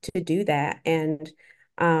space to do that. And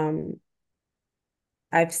um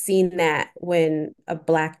I've seen that when a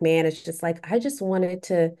Black man is just like, I just wanted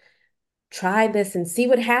to try this and see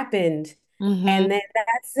what happened. Hmm. And then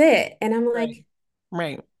that's it. And I'm Right. like,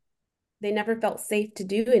 Right. they never felt safe to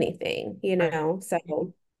do anything, you Right. know?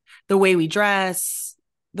 So, The way we dress,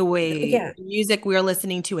 the way yeah. music we're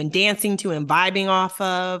listening to and dancing to and vibing off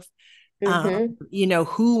of, Hmm.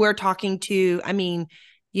 who we're talking to. I mean,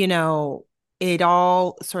 you know, it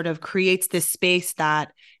all sort of creates this space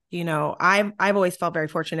that, I've always felt very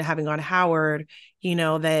fortunate having gone to Howard,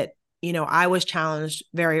 that, I was challenged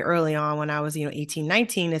very early on when I was, 18,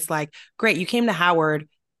 19. It's like, great, you came to Howard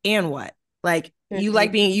and what? Like you like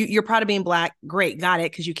Hmm. you're proud of being Black. Great. Got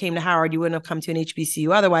it. Cause you came to Howard. You wouldn't have come to an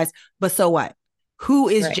HBCU otherwise. But so what? Who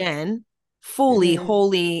is Right. Jen? Fully, Hmm.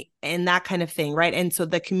 wholly, and that kind of thing, right? And so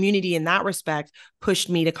the community in that respect pushed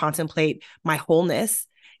me to contemplate my wholeness.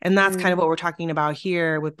 And that's kind of Hmm. what we're talking about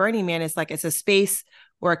here with Burning Man. It's like it's a space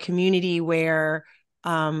or a community where,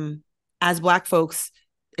 as Black folks,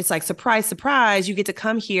 it's like surprise, surprise, you get to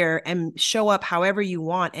come here and show up however you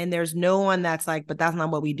want. And there's no one that's like, but that's not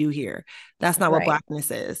what we do here. That's not what Right. Blackness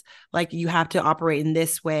is. Like you have to operate in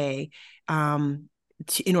this way,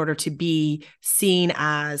 in order to be seen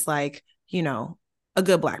as like, a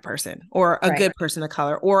good Black person or a Right. good person of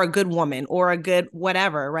color or a good woman or a good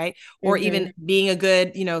whatever, right? Or even Hmm. being a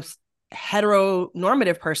good,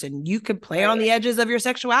 heteronormative person. You could play on Right. the edges of your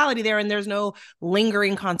sexuality there and there's no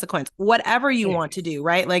lingering consequence. Whatever you Yeah. want to do,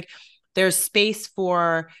 right? Like there's space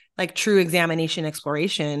for like true examination,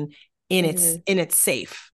 exploration Hmm. in its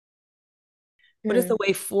safe. What is the Hmm.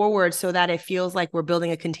 way forward so that it feels like we're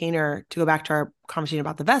building a container, to go back to our conversation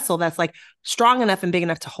about the vessel, that's like strong enough and big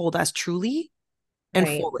enough to hold us truly and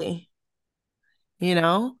Right. fully, you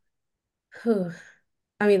know? Whew.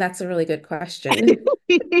 I mean, that's a really good question.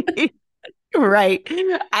 Right.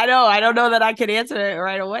 I don't know that I could answer it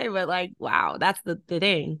right away, but like, wow, that's the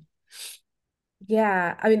thing.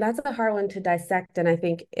 Yeah. I mean, that's a hard one to dissect. And I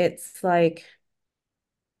think it's like,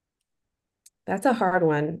 that's a hard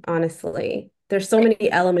one, honestly. There's so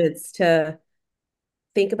many elements to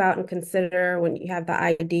think about and consider when you have the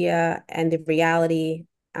idea and the reality.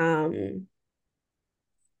 Um,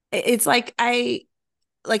 It's like I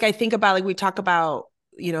think about, like we talk about,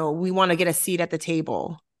 we want to get a seat at the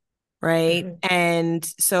table, right? mhm, And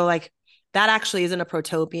so like that actually isn't a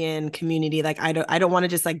protopian community. Like I don't want to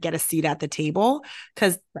just like get a seat at the table,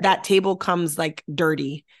 because right. that table comes like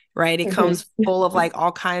dirty, right? It Mhm. comes full of like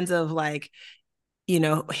all kinds of like,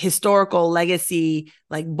 historical legacy,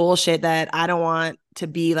 like bullshit that I don't want to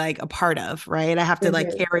be like a part of, right? I have to like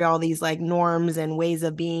Mhm. carry all these like norms and ways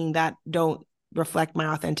of being that don't reflect my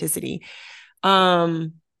authenticity.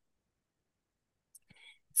 Um,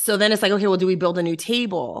 so then it's like, okay, well, do we build a new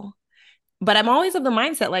table? But I'm always of the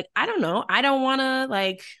mindset, like, I don't know. I don't want to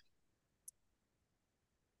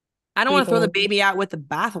throw the People. baby out with the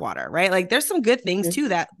bathwater, right? Like there's some good things Mhm. too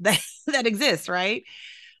that exist, right?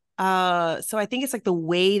 So I think it's like the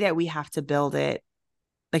way that we have to build it,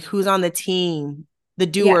 like who's on the team, the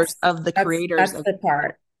doers Yes, of the creators that's of, the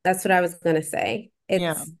part. That's what I was gonna say.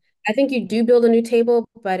 yeah. I think you do build a new table,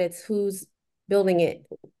 but it's who's building it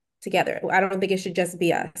together. I don't think it should just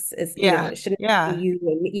be us. Yeah. It shouldn't be Yeah. you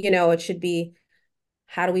and me, it should be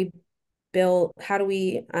how do we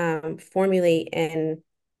formulate in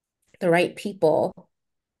the right people,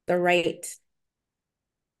 the right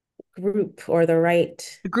group, or the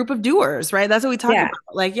right, The group of doers, right? That's what we talk yeah,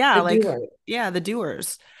 about. Like, yeah, the like, doer. yeah, the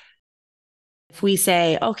doers. If we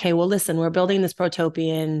say, okay, well, listen, we're building this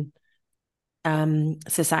protopian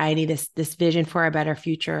society, this vision for a better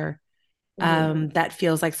future, Hmm. that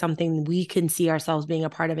feels like something we can see ourselves being a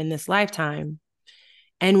part of in this lifetime.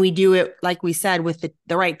 And we do it, like we said, with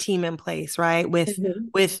the right team in place, right? With Hmm.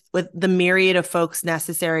 with the myriad of folks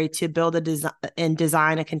necessary to build a design and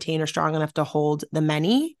design a container strong enough to hold the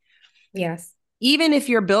many. Yes. Even if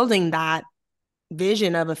you're building that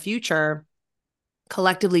vision of a future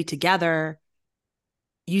collectively together,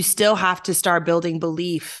 you still have to start building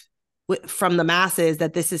belief from the masses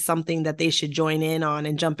that this is something that they should join in on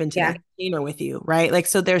and jump into that Yeah. container with you, right? Like,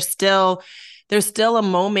 so there's still a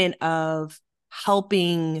moment of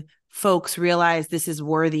helping folks realize this is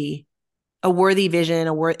worthy, a worthy vision,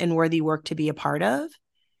 and worthy work to be a part of.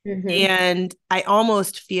 Mm-hmm. And I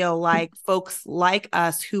almost feel like folks like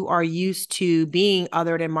us who are used to being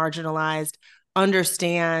othered and marginalized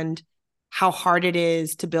understand how hard it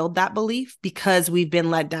is to build that belief, because we've been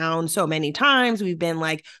let down so many times. We've been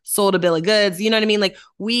like sold a bill of goods. You know what I mean? Like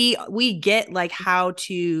we get like how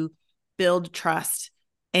to build trust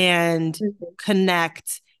and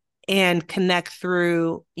Mm-hmm. connect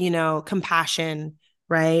through, compassion,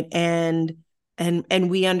 right? And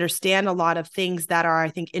we understand a lot of things that are, I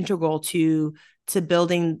think, integral to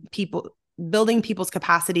building people's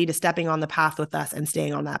capacity to stepping on the path with us and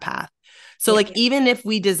staying on that path. So Yeah. like, even if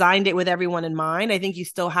we designed it with everyone in mind, I think you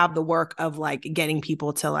still have the work of like getting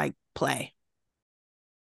people to like play,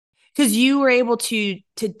 because you were able to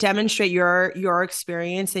demonstrate your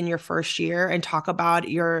experience in your first year and talk about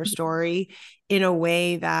your story in a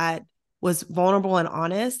way that was vulnerable and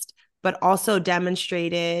honest, but also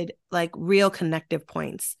demonstrated like real connective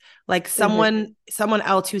points, like Mm-hmm. someone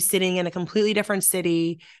else who's sitting in a completely different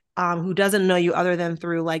city, who doesn't know you other than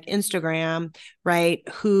through like Instagram, right,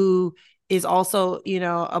 who is also,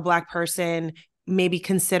 a Black person, maybe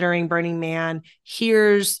considering Burning Man,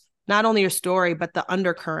 hears not only your story, but the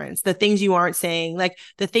undercurrents, the things you aren't saying, like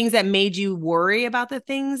the things that made you worry about the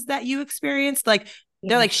things that you experienced. Like,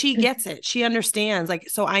 they're Yeah. like, she gets it. She understands. Like,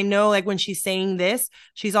 so I know, like, when she's saying this,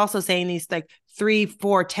 she's also saying these like 3,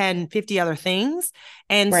 4, 10, 50 other things.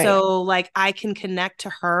 And Right. so like I can connect to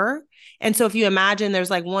her. And so if you imagine there's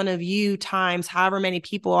like one of you times however many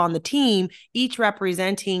people on the team, each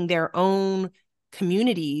representing their own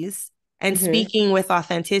communities and Mm-hmm. speaking with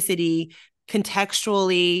authenticity,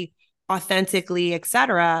 contextually, authentically,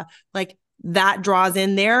 etc., like that draws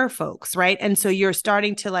in their folks, right? And so you're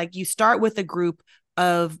starting to like, you start with a group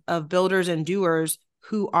of builders and doers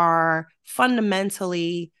who are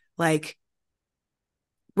fundamentally like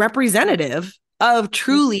representative of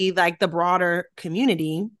truly like the broader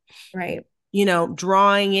community, Right.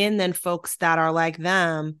 drawing in then folks that are like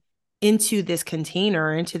them into this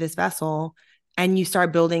container, into this vessel, and you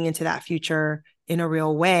start building into that future in a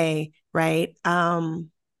real way, right?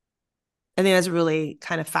 I think that's really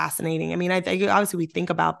kind of fascinating. I mean, I think obviously we think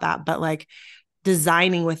about that, but like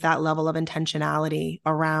designing with that level of intentionality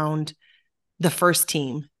around the first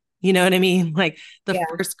team, you know what I mean? Like the Yeah.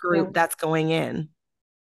 first Yeah. group that's going in.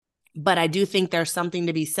 But I do think there's something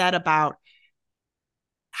to be said about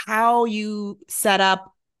how you set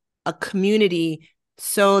up a community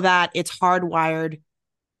so that it's hardwired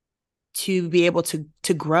to be able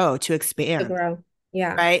to grow, to To expand, grow.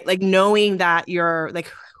 Yeah. right? Like knowing that you're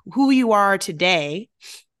like who you are today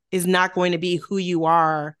is not going to be who you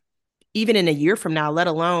are even in a year from now, let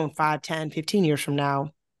alone 5, 10, 15 years from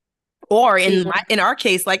now. Or See. in our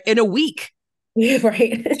case, like in a week,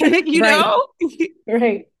 Right. you Right. know?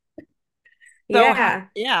 Right. So, Yeah.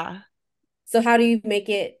 yeah, So how do you make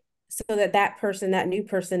it so that that person, that new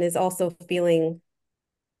person, is also feeling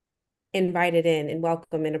invited in and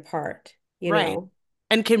welcome and a part, you right. know?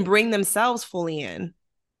 And can bring themselves fully in.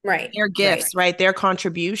 Right. Their Right. gifts, right? Their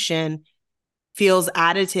contribution feels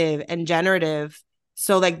additive and generative.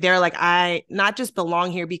 So like they're like, I not just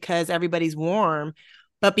belong here because everybody's warm,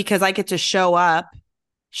 but because I get to show up,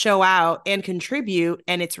 show out, and contribute,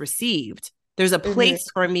 and it's received. There's a Mm-hmm. place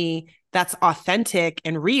for me that's authentic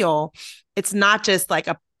and real. It's not just like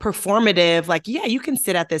a performative, like, yeah, you can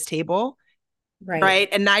sit at this table, Right. right?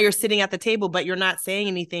 And now you're sitting at the table, but you're not saying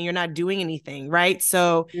anything, you're not doing anything, right?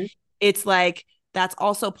 So Mm-hmm. it's like that's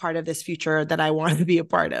also part of this future that I want to be a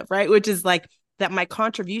part of, right? Which is like that my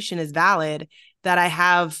contribution is valid, that I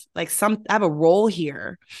have like I have a role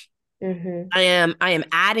here. Mm-hmm. I am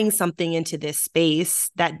adding something into this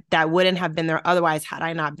space that wouldn't have been there otherwise had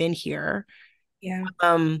I not been here. Yeah.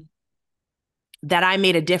 Um, that I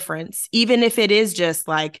made a difference, even if it is just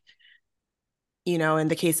like, in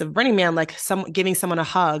the case of Burning Man, like giving someone a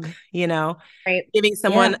hug, Right. giving Yeah.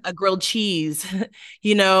 someone a grilled cheese,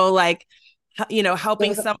 like,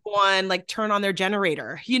 helping So someone like turn on their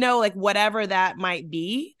generator, like whatever that might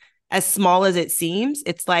be, as small as it seems,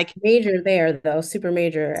 it's like, major there though, super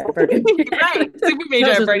major at Burning right, Man. super major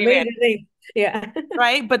Those at are some Burning Man, major things. Yeah.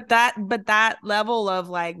 right? But that level of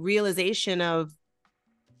like realization of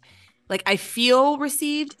like I feel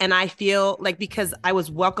received, and I feel like because I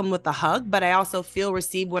was welcomed with a hug, but I also feel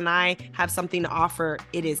received when I have something to offer.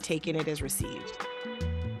 It is taken, it is received.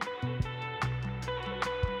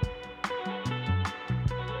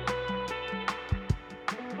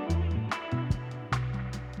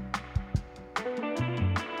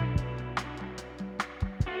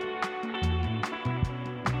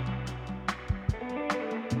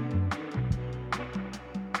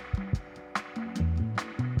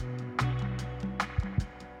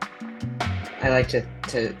 I like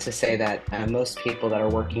to say that most people that are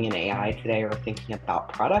working in AI today are thinking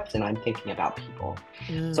about products, and I'm thinking about people.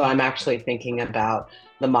 So I'm actually thinking about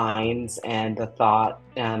the minds and the thought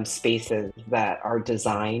spaces that are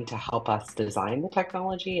designed to help us design the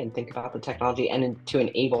technology and think about the technology and to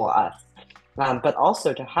enable us. But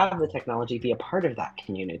also to have the technology be a part of that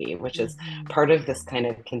community, which is part of this kind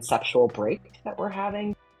of conceptual break that we're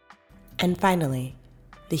having. And finally,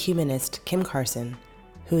 the humanist Kim Carson,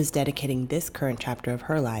 who is dedicating this current chapter of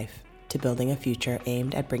her life to building a future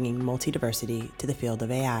aimed at bringing multidiversity to the field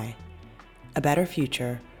of AI. A better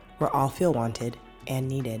future where all feel wanted and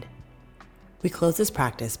needed. We close this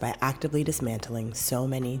practice by actively dismantling so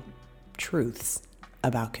many truths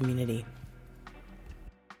about community.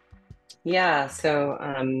 Yeah, so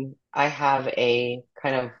I have a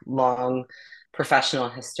kind of long professional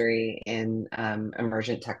history in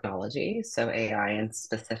emergent technology, so AI in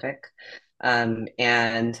specific,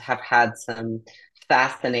 and have had some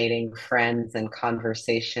fascinating friends and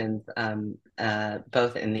conversations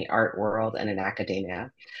both in the art world and in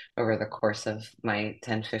academia over the course of my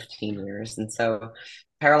 10, 15 years. And so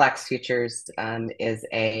Parallax Futures is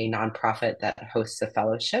a nonprofit that hosts a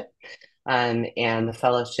fellowship. And the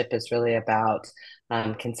fellowship is really about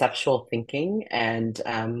conceptual thinking and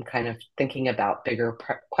kind of thinking about bigger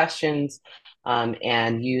questions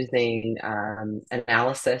and using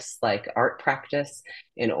analysis like art practice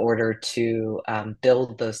in order to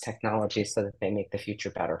build those technologies so that they make the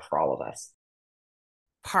future better for all of us.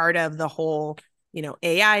 Part of the whole,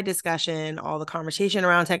 AI discussion, all the conversation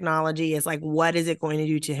around technology is like, what is it going to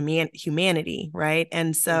do to humanity, right?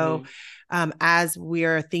 And so as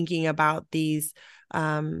we're thinking about these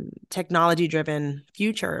technology-driven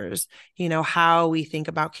futures, how we think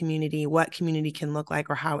about community, what community can look like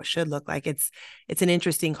or how it should look like, it's an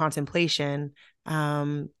interesting contemplation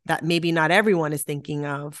that maybe not everyone is thinking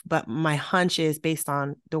of, but my hunch is based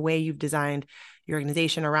on the way you've designed your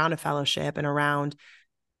organization around a fellowship and around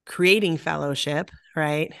creating fellowship,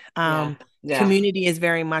 right? Yeah. Community is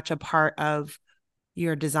very much a part of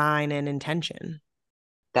your design and intention.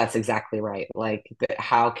 That's exactly right. Like,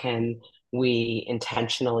 how can we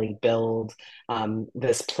intentionally build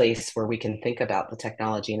this place where we can think about the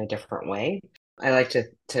technology in a different way? I like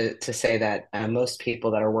to say that most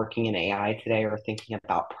people that are working in AI today are thinking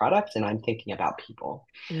about products, and I'm thinking about people.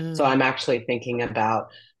 So I'm actually thinking about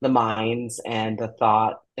the minds and the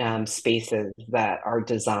thought spaces that are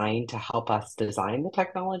designed to help us design the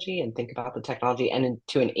technology and think about the technology and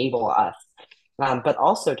to enable us. But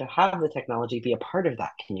also to have the technology be a part of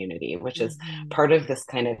that community, which is part of this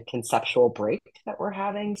kind of conceptual break that we're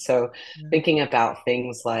having. So thinking about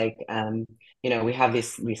things like, we have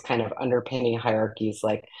these kind of underpinning hierarchies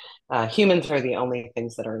like humans are the only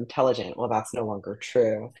things that are intelligent. Well, that's no longer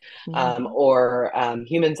true. Or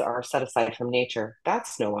humans are set aside from nature.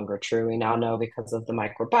 That's no longer true. We now know because of the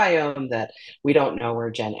microbiome that we don't know where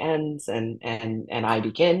Jen ends and I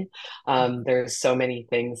begin. There's so many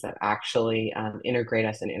things that actually integrate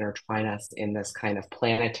us and intertwine us in this kind of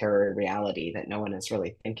planetary reality that no one is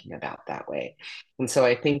really thinking about that way. And so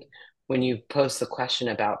I think when you pose the question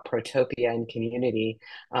about protopia and community,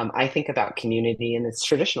 I think about community in its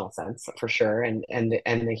traditional sense for sure, and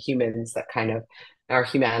the humans that kind of our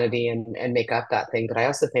humanity and make up that thing. But I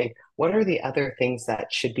also think, what are the other things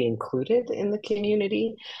that should be included in the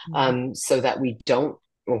community so that we don't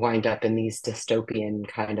wind up in these dystopian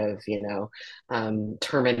kind of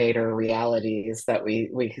Terminator realities that we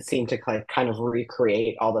seem to kind of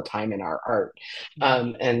recreate all the time in our art.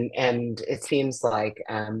 And it seems like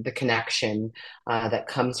the connection that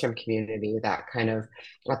comes from community, that kind of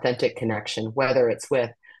authentic connection, whether it's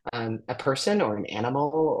with a person or an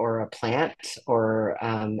animal or a plant or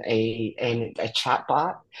a chat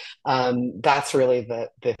bot, that's really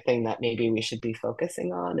the thing that maybe we should be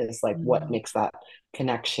focusing on is like what makes that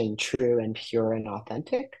connection true and pure and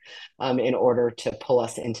authentic in order to pull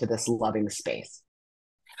us into this loving space.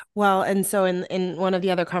 Well, and so in one of the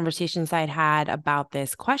other conversations I'd had about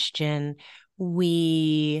this question,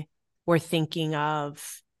 we were thinking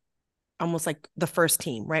of almost like the first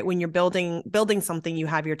team, right? When you're building something, you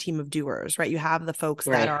have your team of doers, right? You have the folks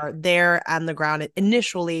that are there on the ground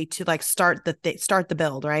initially to like start the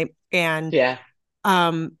build, right? And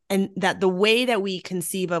and that the way that we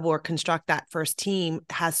conceive of or construct that first team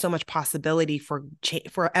has so much possibility for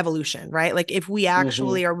evolution, right? Like if we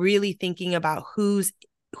actually are really thinking about who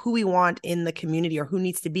we want in the community or who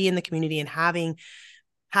needs to be in the community and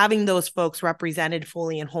having those folks represented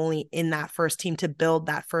fully and wholly in that first team to build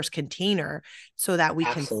that first container so that we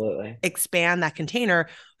can expand that container.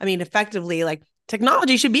 I mean, effectively, like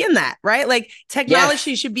technology should be in that, right? Like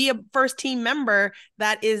technology Yes. should be a first team member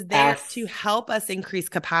that is there Yes. to help us increase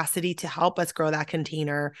capacity, to help us grow that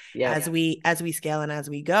container Yes. as we scale and as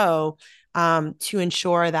we go, to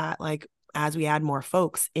ensure that like as we add more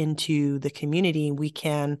folks into the community, we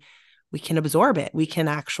can absorb it, we can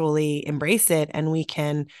actually embrace it, and we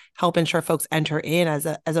can help ensure folks enter in as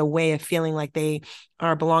a way of feeling like they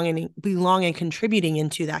are belonging and contributing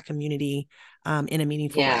into that community in a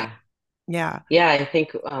meaningful way. Yeah. Yeah. Yeah, I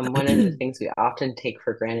think one of the things we often take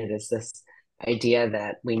for granted is this idea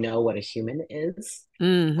that we know what a human is.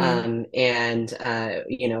 Mm-hmm. And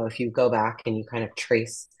if you go back and you kind of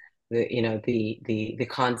trace the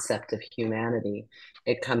concept of humanity,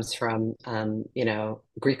 it comes from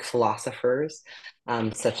Greek philosophers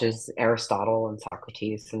such as Aristotle and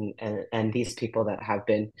Socrates and these people that have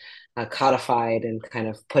been codified and kind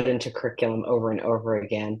of put into curriculum over and over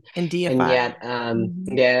again. And And deified. yet,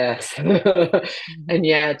 Mm-hmm. yes, Mm-hmm. and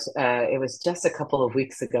yet it was just a couple of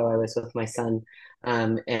weeks ago I was with my son,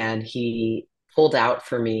 and he pulled out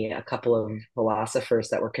for me a couple of philosophers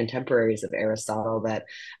that were contemporaries of Aristotle that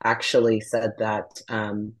actually said that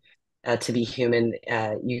to be human,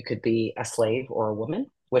 you could be a slave or a woman,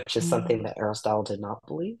 which is something that Aristotle did not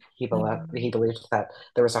believe. He Mm-hmm. believed that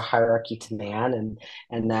there was a hierarchy to man,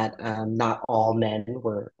 and that not all men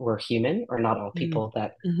were human, or not all people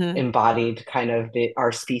that Mm-hmm. embodied kind of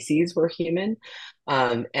our species were human.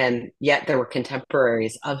 And yet there were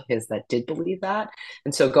contemporaries of his that did believe that.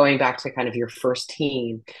 And so going back to kind of your first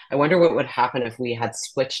team, I wonder what would happen if we had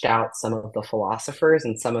switched out some of the philosophers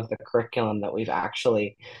and some of the curriculum that we've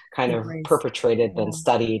actually kind of Embrace. perpetrated Yeah. and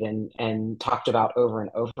studied and talked about over and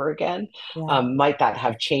over again. Yeah. Might that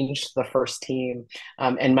have changed the first team?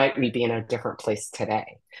 And might we be in a different place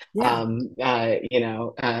today? Yeah.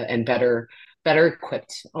 And better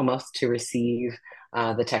equipped almost to receive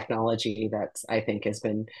the technology that I think has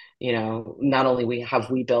been, not only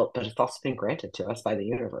we built, but it's also been granted to us by the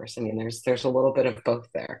universe. I mean, there's a little bit of both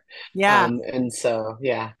there. Yeah. And so,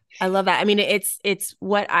 yeah. I love that. I mean, it's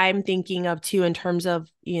what I'm thinking of too, in terms of,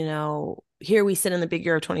 here we sit in the big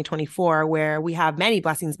year of 2024, where we have many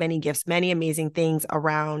blessings, many gifts, many amazing things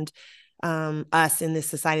around us in this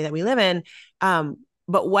society that we live in.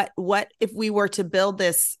 But what if we were to build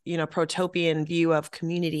this, protopian view of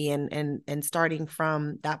community and starting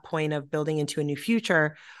from that point of building into a new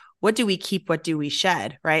future, what do we keep? What do we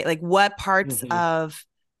shed? Right? Like what parts Mm-hmm. of,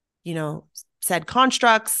 said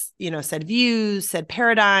constructs, said views, said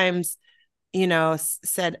paradigms,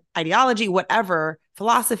 said ideology, whatever,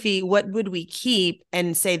 philosophy, what would we keep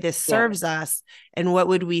and say this Yeah. serves us? And what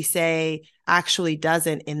would we say actually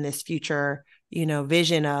doesn't in this future,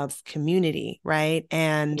 vision of community, right?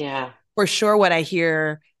 And Yeah. for sure, what I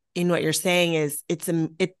hear in what you're saying is it's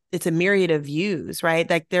a myriad of views, right?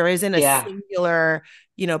 Like there isn't a Yeah. singular,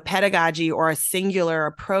 pedagogy or a singular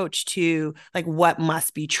approach to like what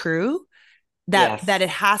must be true, that Yes. it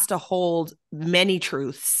has to hold many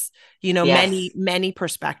truths, Yes. many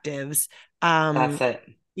perspectives. That's it.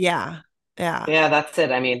 Yeah. Yeah. Yeah, that's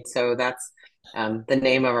it. I mean, so that's the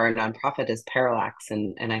name of our nonprofit is Parallax,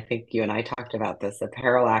 and I think you and I talked about this. A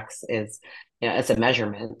parallax is, it's a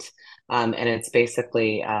measurement, and it's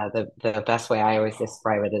basically the best way I always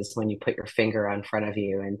describe it is when you put your finger in front of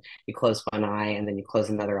you and you close one eye and then you close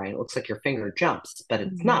another eye. And it looks like your finger jumps, but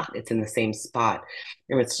it's Mm-hmm. not. It's in the same spot.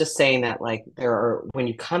 And it's just saying that like when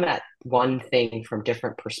you come at one thing from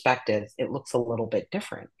different perspectives, it looks a little bit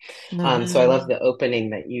different. So I love Mm-hmm. the opening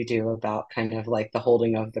that you do about kind of like the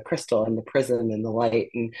holding of the crystal and the prism and the light,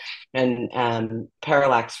 and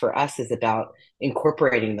parallax for us is about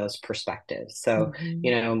incorporating those perspectives. So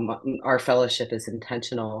Mm-hmm. our fellowship is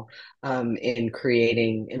intentional in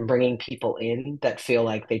creating and bringing people in that feel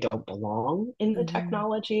like they don't belong in the Mm-hmm.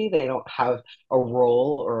 technology. They don't have a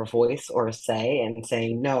role or a voice or a say, and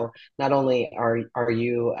saying no. Not only are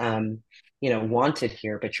you wanted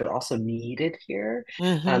here, but you're also needed here,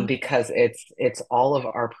 Mm-hmm. because it's all of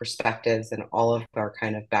our perspectives and all of our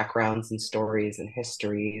kind of backgrounds and stories and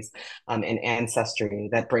histories, and ancestry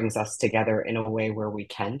that brings us together in a way where we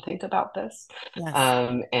can think about this.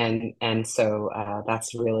 Yes. And so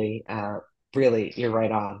that's really you're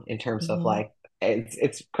right on in terms of Mm-hmm. like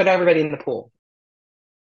it's put everybody in the pool.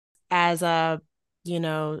 As a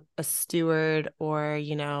steward or, a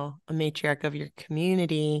matriarch of your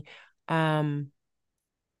community, um,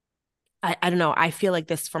 I don't know. I feel like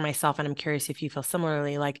this for myself, and I'm curious if you feel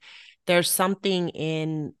similarly. Like there's something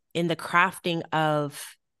in the crafting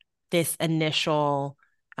of this initial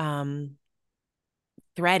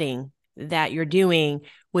threading that you're doing,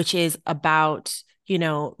 which is about,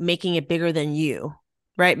 making it bigger than you,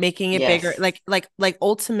 right? Making it bigger, Yes. like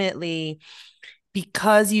ultimately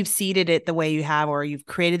because you've seeded it the way you have, or you've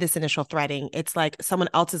created this initial threading, it's like someone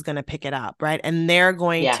else is going to pick it up, right? And they're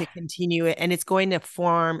going to continue it, and it's going to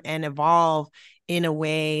form and evolve in a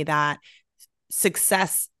way that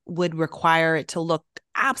success would require it to look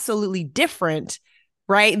absolutely different,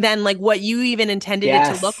 right? Than like what you even intended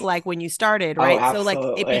it to look like when you started, right? So like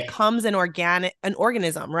it becomes an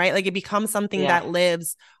organism, right? Like it becomes something that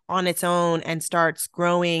lives on its own and starts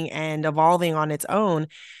growing and evolving on its own.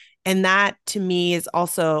 And that to me is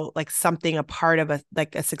also like something, a part of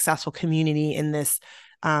a successful community in this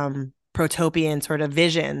protopian sort of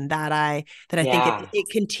vision that I think it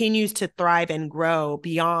continues to thrive and grow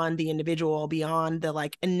beyond the individual, beyond the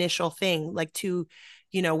like initial thing, like to,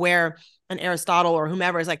 where an Aristotle or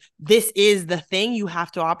whomever is like, this is the thing, you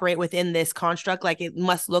have to operate within this construct. Like it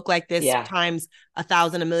must look like this times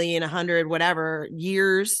 1,000, 1,000,000, 100, whatever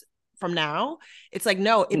years from now. It's like,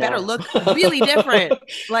 no, it better look really different.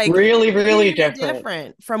 Like really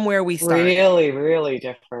different from where we started. Really, really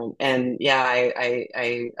different. And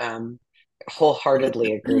I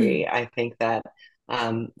wholeheartedly agree. I think that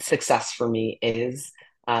success for me is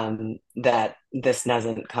that this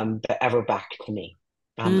doesn't come ever back to me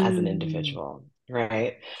as an individual,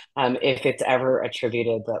 right? If it's ever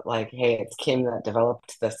attributed that like, hey, it's Kim that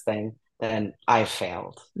developed this thing, then I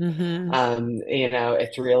failed.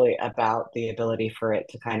 It's really about the ability for it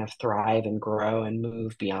to kind of thrive and grow and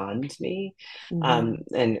move beyond me.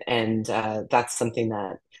 And that's something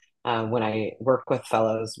that when I work with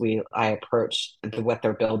fellows, I approach what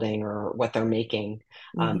they're building or what they're making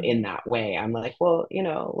in that way. I'm like, well,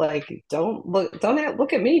 like don't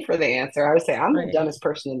look at me for the answer. I would say I'm the dumbest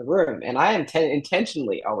person in the room, and I am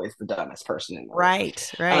intentionally always the dumbest person in the room.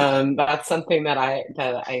 Right. That's something that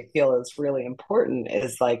I feel is really important.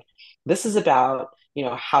 Is like, this is about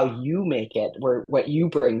how you make it, or what you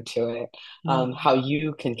bring to it, how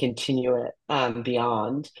you can continue it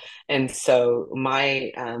beyond. And so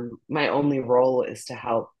my only role is to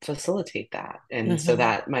help facilitate that. And so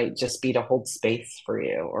that might just be to hold space for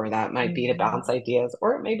you, or that might be to bounce ideas,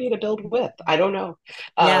 or it may be to build with. I don't know.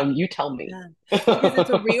 You tell me. Because it's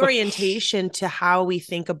a reorientation to how we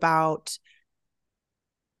think about,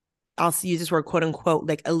 I'll use this word, quote unquote,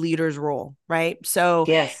 like a leader's role, right? So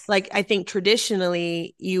like, I think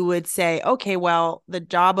traditionally you would say, okay, well, the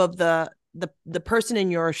job of the person in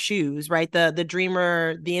your shoes, right? The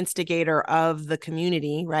dreamer, the instigator of the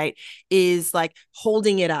community, right? Is like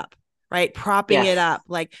holding it up, right? Propping it up,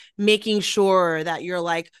 like making sure that you're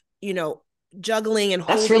like, juggling and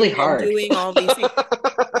that's holding really hard. and doing all these things.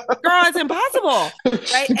 Girl, it's impossible,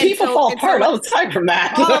 right? People fall apart all the time from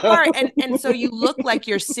that. Fall apart. And so you look like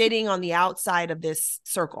you're sitting on the outside of this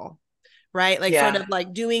circle, right? Like sort of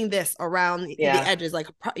like doing this around the edges, like,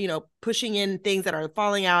 pushing in things that are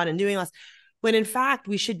falling out and doing less. When in fact,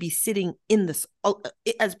 we should be sitting in this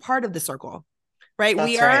as part of the circle, right?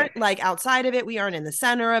 We aren't like outside of it. We aren't in the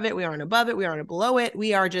center of it. We aren't above it. We aren't below it.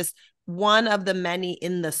 We are just one of the many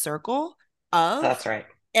in the circle of. That's right.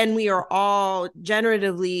 And we are all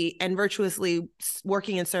generatively and virtuously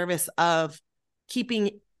working in service of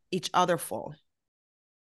keeping each other full.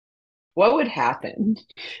 What would happen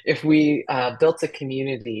if we built a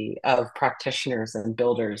community of practitioners and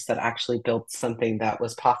builders that actually built something that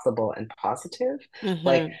was possible and positive?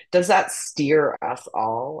 Like, does that steer us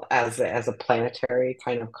all as a planetary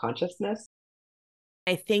kind of consciousness?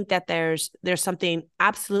 I think that there's something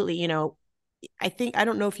absolutely, I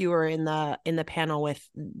don't know if you were in the panel with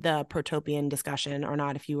the protopian discussion or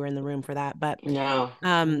not, if you were in the room for that, but no,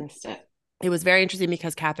 I missed it. It was very interesting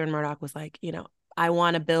because Catherine Murdoch was like, I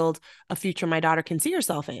want to build a future my daughter can see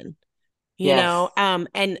herself in, or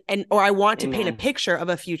I want to paint a picture of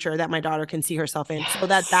a future that my daughter can see herself in, so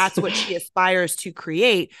that's what she aspires to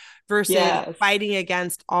create, versus fighting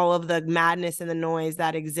against all of the madness and the noise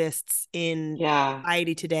that exists in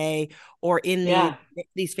society today, or in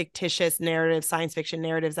these fictitious narratives, science fiction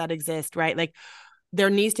narratives that exist, right? Like there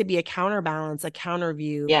needs to be a counterbalance, a counter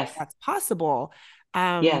view that's possible.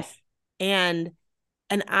 And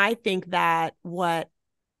I think that what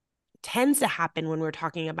tends to happen when we're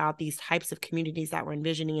talking about these types of communities that we're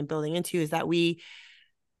envisioning and building into is that we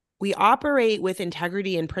operate with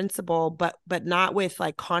integrity and principle, but not with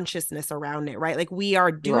like consciousness around it, right? Like we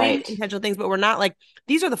are doing intentional things, but we're not like,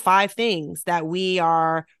 these are the 5 things that we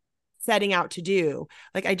are setting out to do.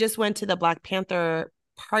 Like I just went to the Black Panther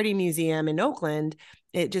Party Museum in Oakland.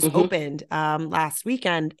 It just opened last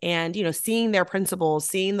weekend, and seeing their principles,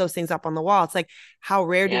 seeing those things up on the wall, it's like, how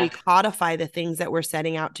rare do we codify the things that we're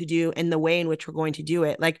setting out to do and the way in which we're going to do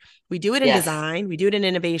it? Like we do it in design, we do it in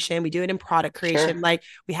innovation, we do it in product creation, like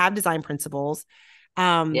we have design principles.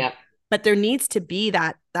 but there needs to be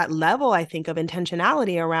that level, I think, of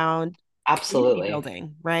intentionality around community Absolutely.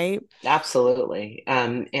 building, right? Absolutely.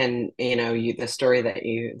 And the story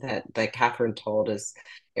that Catherine told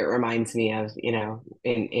it reminds me of,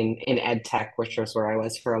 in ed tech, which was where I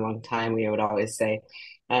was for a long time, we would always say,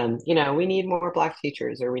 we need more Black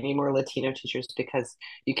teachers, or we need more Latino teachers, because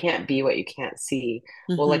you can't be what you can't see.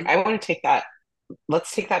 Well, like, I want to take that,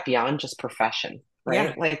 let's take that beyond just profession, Yeah.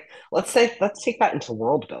 right? Like, let's take that into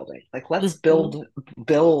world building. Like, let's Mhm.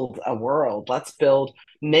 build a world. Let's build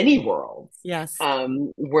many worlds, Yes.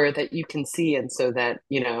 where that you can see, and so that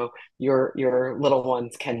your little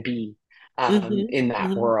ones can be in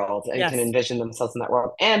that world, and can Yes. envision themselves in that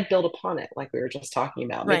world, and build upon it, like we were just talking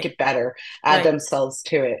about, make Right. it better, add Right. themselves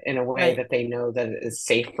to it in a way Right. that they know that it is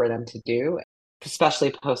safe for them to do,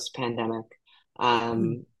 especially post pandemic.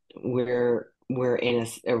 Mhm. We're in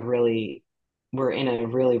we're in a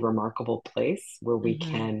really remarkable place where we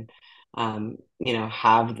Mhm. can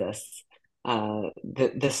have this,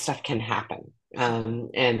 this stuff can happen,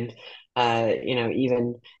 and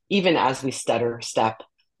even as we stutter step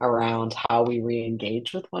around how we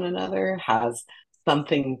re-engage with one another has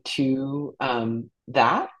something to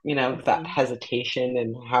that Mhm. hesitation,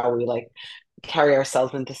 and how we like carry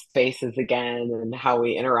ourselves into spaces again, and how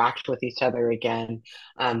we interact with each other again,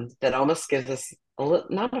 that almost gives us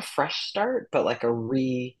not a fresh start, but like a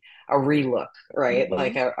relook, right?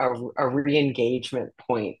 Like Mhm. a re-engagement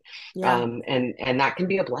point, Yeah. and that can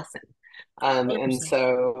be a blessing. And 100%.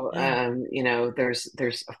 so, Yeah.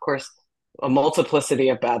 there's of course a multiplicity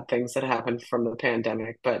of bad things that happened from the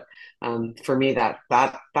pandemic, but for me, that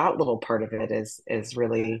little part of it is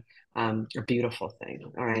really a beautiful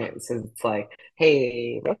thing. All right, so it's like,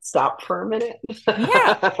 hey, let's stop for a minute.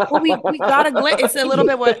 Yeah. Well, we got a glimpse. It's a little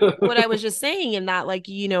bit what I was just saying, in that, like,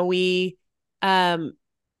 we um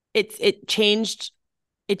it changed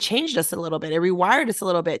us a little bit. It rewired us a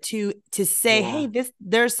little bit to say, Yeah. hey,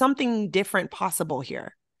 there's something different possible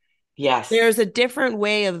here. Yes. There's a different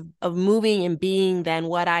way of moving and being than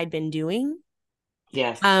what I'd been doing.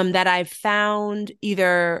 Yes. That I've found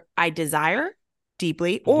either I desire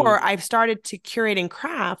deeply, Hmm. or I've started to curate and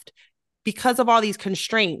craft because of all these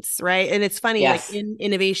constraints, right? And it's funny, like Yes. in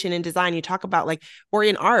innovation and design, you talk about, like, or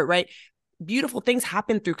in art, right? Beautiful things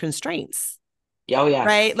happen through constraints, Oh yeah.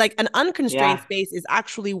 right? Like an unconstrained Yeah. space is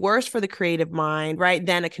actually worse for the creative mind, right,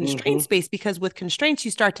 than a constrained Hmm. space, because with constraints,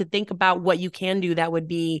 you start to think about what you can do that would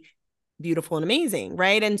be beautiful and amazing,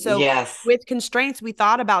 right? And so Yes. with constraints, we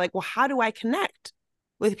thought about, like, well, how do I connect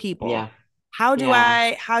with people? Yeah. How do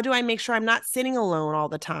Yeah. I make sure I'm not sitting alone all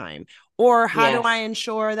the time? Or how do I Yes.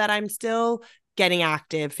 ensure that I'm still getting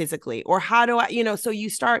active physically? Or how do I, so you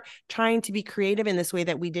start trying to be creative in this way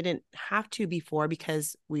that we didn't have to before,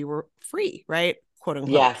 because we were free, right? Quote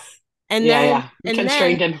unquote. Yes. And Yeah. then, Yeah. and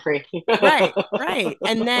Constrained then, and free. right, right.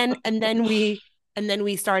 And then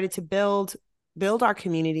we started to build our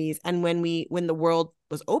communities. And when the world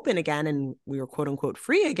was open again and we were quote unquote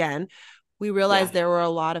free again, we realized Yes. there were a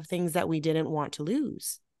lot of things that we didn't want to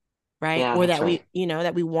lose, right? Yeah, Or that's that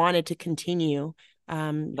right. we wanted to continue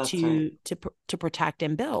That's right. to protect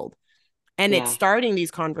and build. And it's Yeah. starting these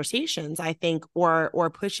conversations, I think, or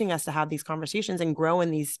pushing us to have these conversations and grow in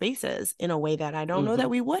these spaces in a way that I don't know that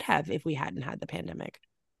Hmm. we would have if we hadn't had the pandemic.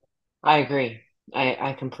 I agree.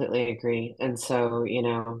 I completely agree. And so,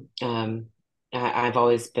 I've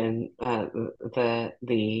always been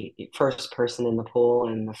the first person in the pool,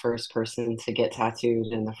 and the first person to get tattooed,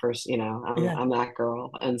 and the first, Yeah. I'm that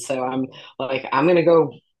girl. And so I'm like, I'm gonna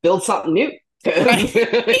go build something new, Right.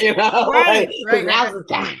 because like, Right, because right, right, now's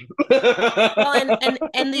right. the time. Well,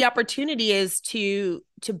 and the opportunity is to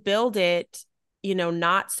build it,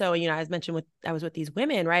 not so, as mentioned, I was with these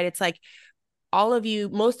women, right? It's like, all of you,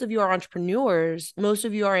 most of you are entrepreneurs, most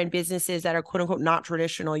of you are in businesses that are quote unquote not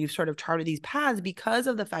traditional. You've sort of charted these paths because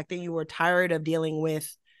of the fact that you were tired of dealing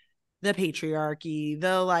with the patriarchy,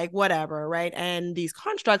 the like whatever, right? And these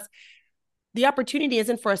constructs. The opportunity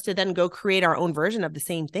isn't for us to then go create our own version of the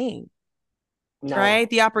same thing, No, right?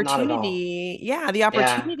 The not at all. opportunity, yeah, the Yeah.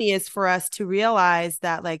 opportunity is for us to realize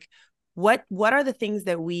that, like, what are the things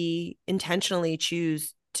that we intentionally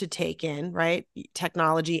choose to take in, right?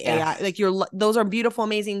 Technology, AI, Yes. like, those are beautiful,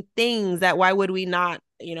 amazing things that why would we not,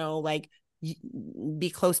 like, be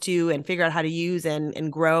close to and figure out how to use and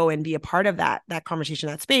grow and be a part of that conversation,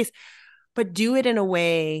 that space, but do it in a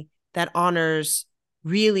way that honors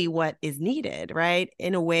really what is needed, right?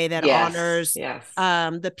 In a way that Yes. honors Yes. the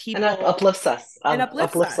And people uplifts us. and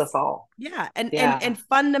uplifts Uplifts us. us all. Yeah. And and Yeah. and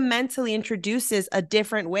fundamentally introduces a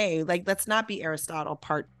different way. Like, let's not be Aristotle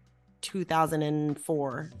part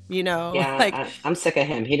 2004, you know, Yeah, I'm sick of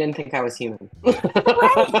him. He didn't think I was human.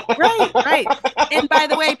 Right. And by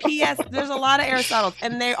the way, P.S., there's a lot of Aristotles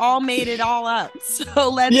and they all made it all up. So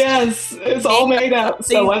let's Yes, it's all made up.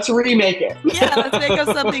 So let's remake it. Yeah, let's make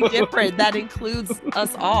up something different that includes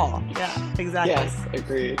us all. Yeah, exactly. Yes,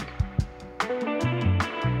 agreed.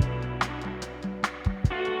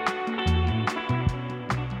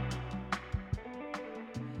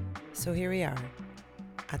 So here we are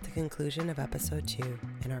at the conclusion of episode 2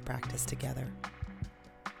 in our practice together.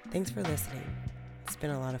 Thanks for listening. It's been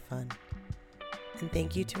a lot of fun. And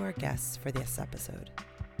thank you to our guests for this episode,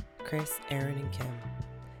 Chris, Aaron, and Kim.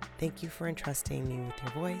 Thank you for entrusting me with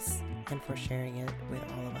your voice and for sharing it with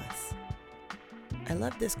all of us. I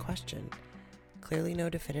love this question. Clearly no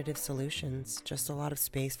definitive solutions, just a lot of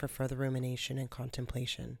space for further rumination and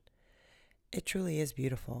contemplation. It truly is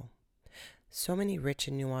beautiful. So many rich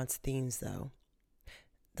and nuanced themes, though.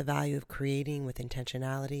 The value of creating with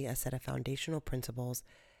intentionality a set of foundational principles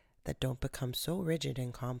that don't become so rigid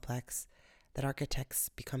and complex that architects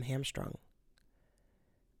become hamstrung.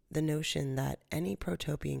 The notion that any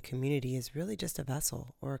protopian community is really just a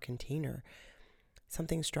vessel or a container,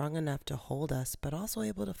 something strong enough to hold us, but also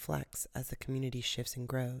able to flex as the community shifts and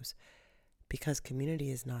grows, because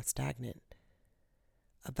community is not stagnant.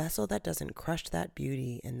 A vessel that doesn't crush that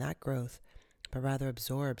beauty and that growth, but rather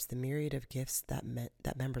absorbs the myriad of gifts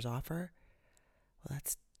that members offer, well,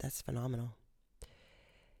 that's phenomenal.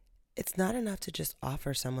 It's not enough to just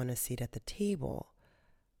offer someone a seat at the table.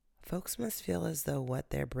 Folks must feel as though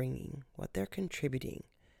what they're bringing, what they're contributing,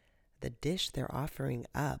 the dish they're offering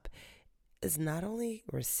up is not only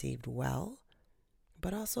received well,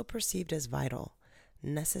 but also perceived as vital,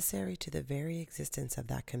 necessary to the very existence of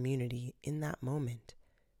that community in that moment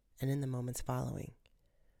and in the moments following.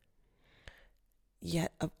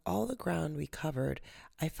 Yet, of all the ground we covered,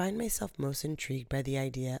 I find myself most intrigued by the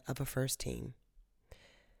idea of a first team.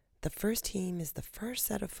 The first team is the first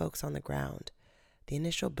set of folks on the ground, the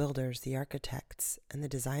initial builders, the architects, and the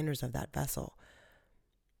designers of that vessel.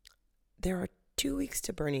 There are 2 weeks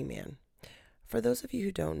to Burning Man. For those of you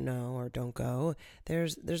who don't know or don't go,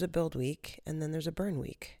 there's a build week and then there's a burn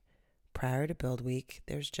week. Prior to build week,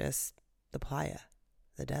 there's just the playa,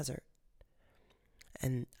 the desert.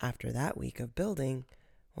 And after that week of building,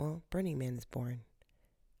 well, Burning Man is born.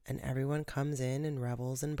 And everyone comes in and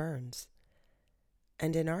revels and burns.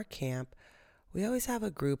 And in our camp, we always have a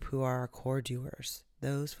group who are our core doers,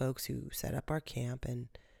 those folks who set up our camp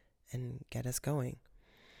and get us going.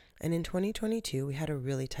 And in 2022, we had a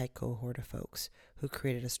really tight cohort of folks who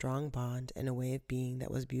created a strong bond and a way of being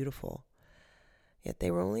that was beautiful. Yet they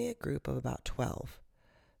were only a group of about 12.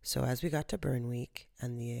 So as we got to Burn Week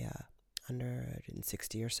and the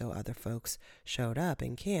 160 or so other folks showed up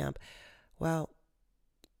in camp, well,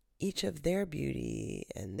 each of their beauty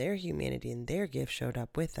and their humanity and their gift showed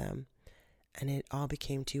up with them, and it all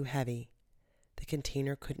became too heavy. The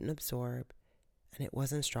container couldn't absorb, and it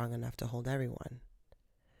wasn't strong enough to hold everyone.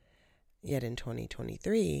 Yet in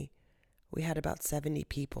 2023, we had about 70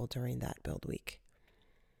 people during that build week.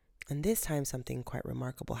 And this time something quite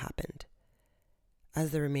remarkable happened.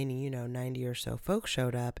 As the remaining, 90 or so folks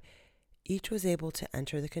showed up, each was able to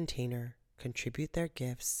enter the container, contribute their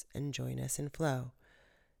gifts, and join us in flow.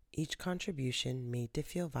 Each contribution made to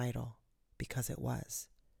feel vital because it was.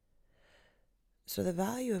 So the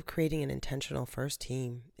value of creating an intentional first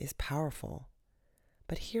team is powerful.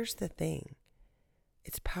 But here's the thing.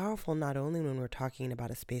 It's powerful not only when we're talking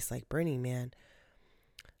about a space like Burning Man,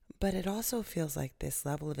 but it also feels like this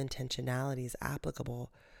level of intentionality is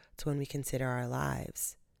applicable to when we consider our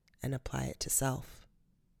lives and apply it to self.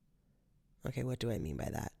 Okay, what do I mean by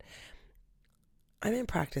that? I'm in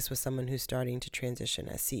practice with someone who's starting to transition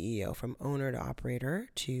as CEO from owner to operator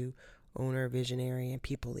to owner, visionary, and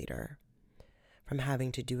people leader. From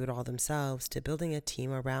having to do it all themselves to building a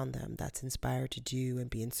team around them that's inspired to do and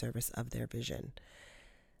be in service of their vision.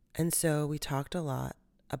 And so we talked a lot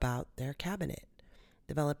about their cabinet,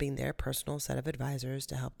 developing their personal set of advisors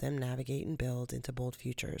to help them navigate and build into bold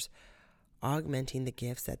futures, augmenting the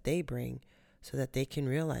gifts that they bring so that they can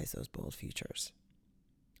realize those bold futures.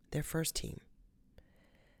 Their first team.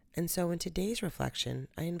 And so in today's reflection,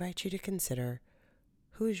 I invite you to consider,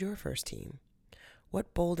 who is your first team?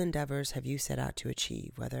 What bold endeavors have you set out to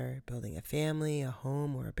achieve, whether building a family, a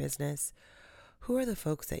home, or a business? Who are the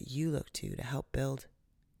folks that you look to help build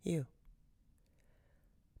you?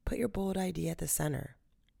 Put your bold idea at the center.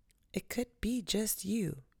 It could be just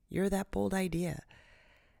you. You're that bold idea.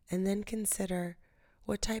 And then consider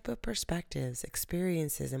what type of perspectives,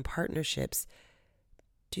 experiences, and partnerships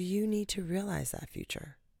do you need to realize that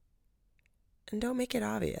future? And don't make it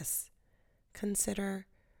obvious. Consider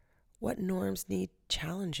what norms need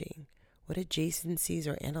challenging, what adjacencies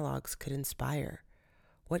or analogs could inspire,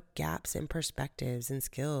 what gaps in perspectives and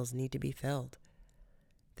skills need to be filled.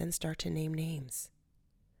 Then start to name names.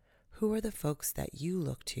 Who are the folks that you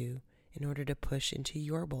look to in order to push into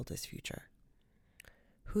your boldest future?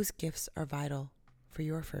 Whose gifts are vital for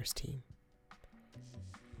your first team?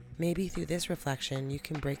 Maybe through this reflection, you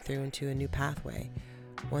can break through into a new pathway,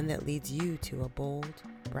 one that leads you to a bold,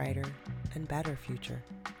 brighter, and better future.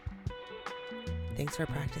 Thanks for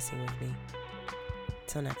practicing with me.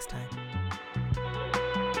 Till next time.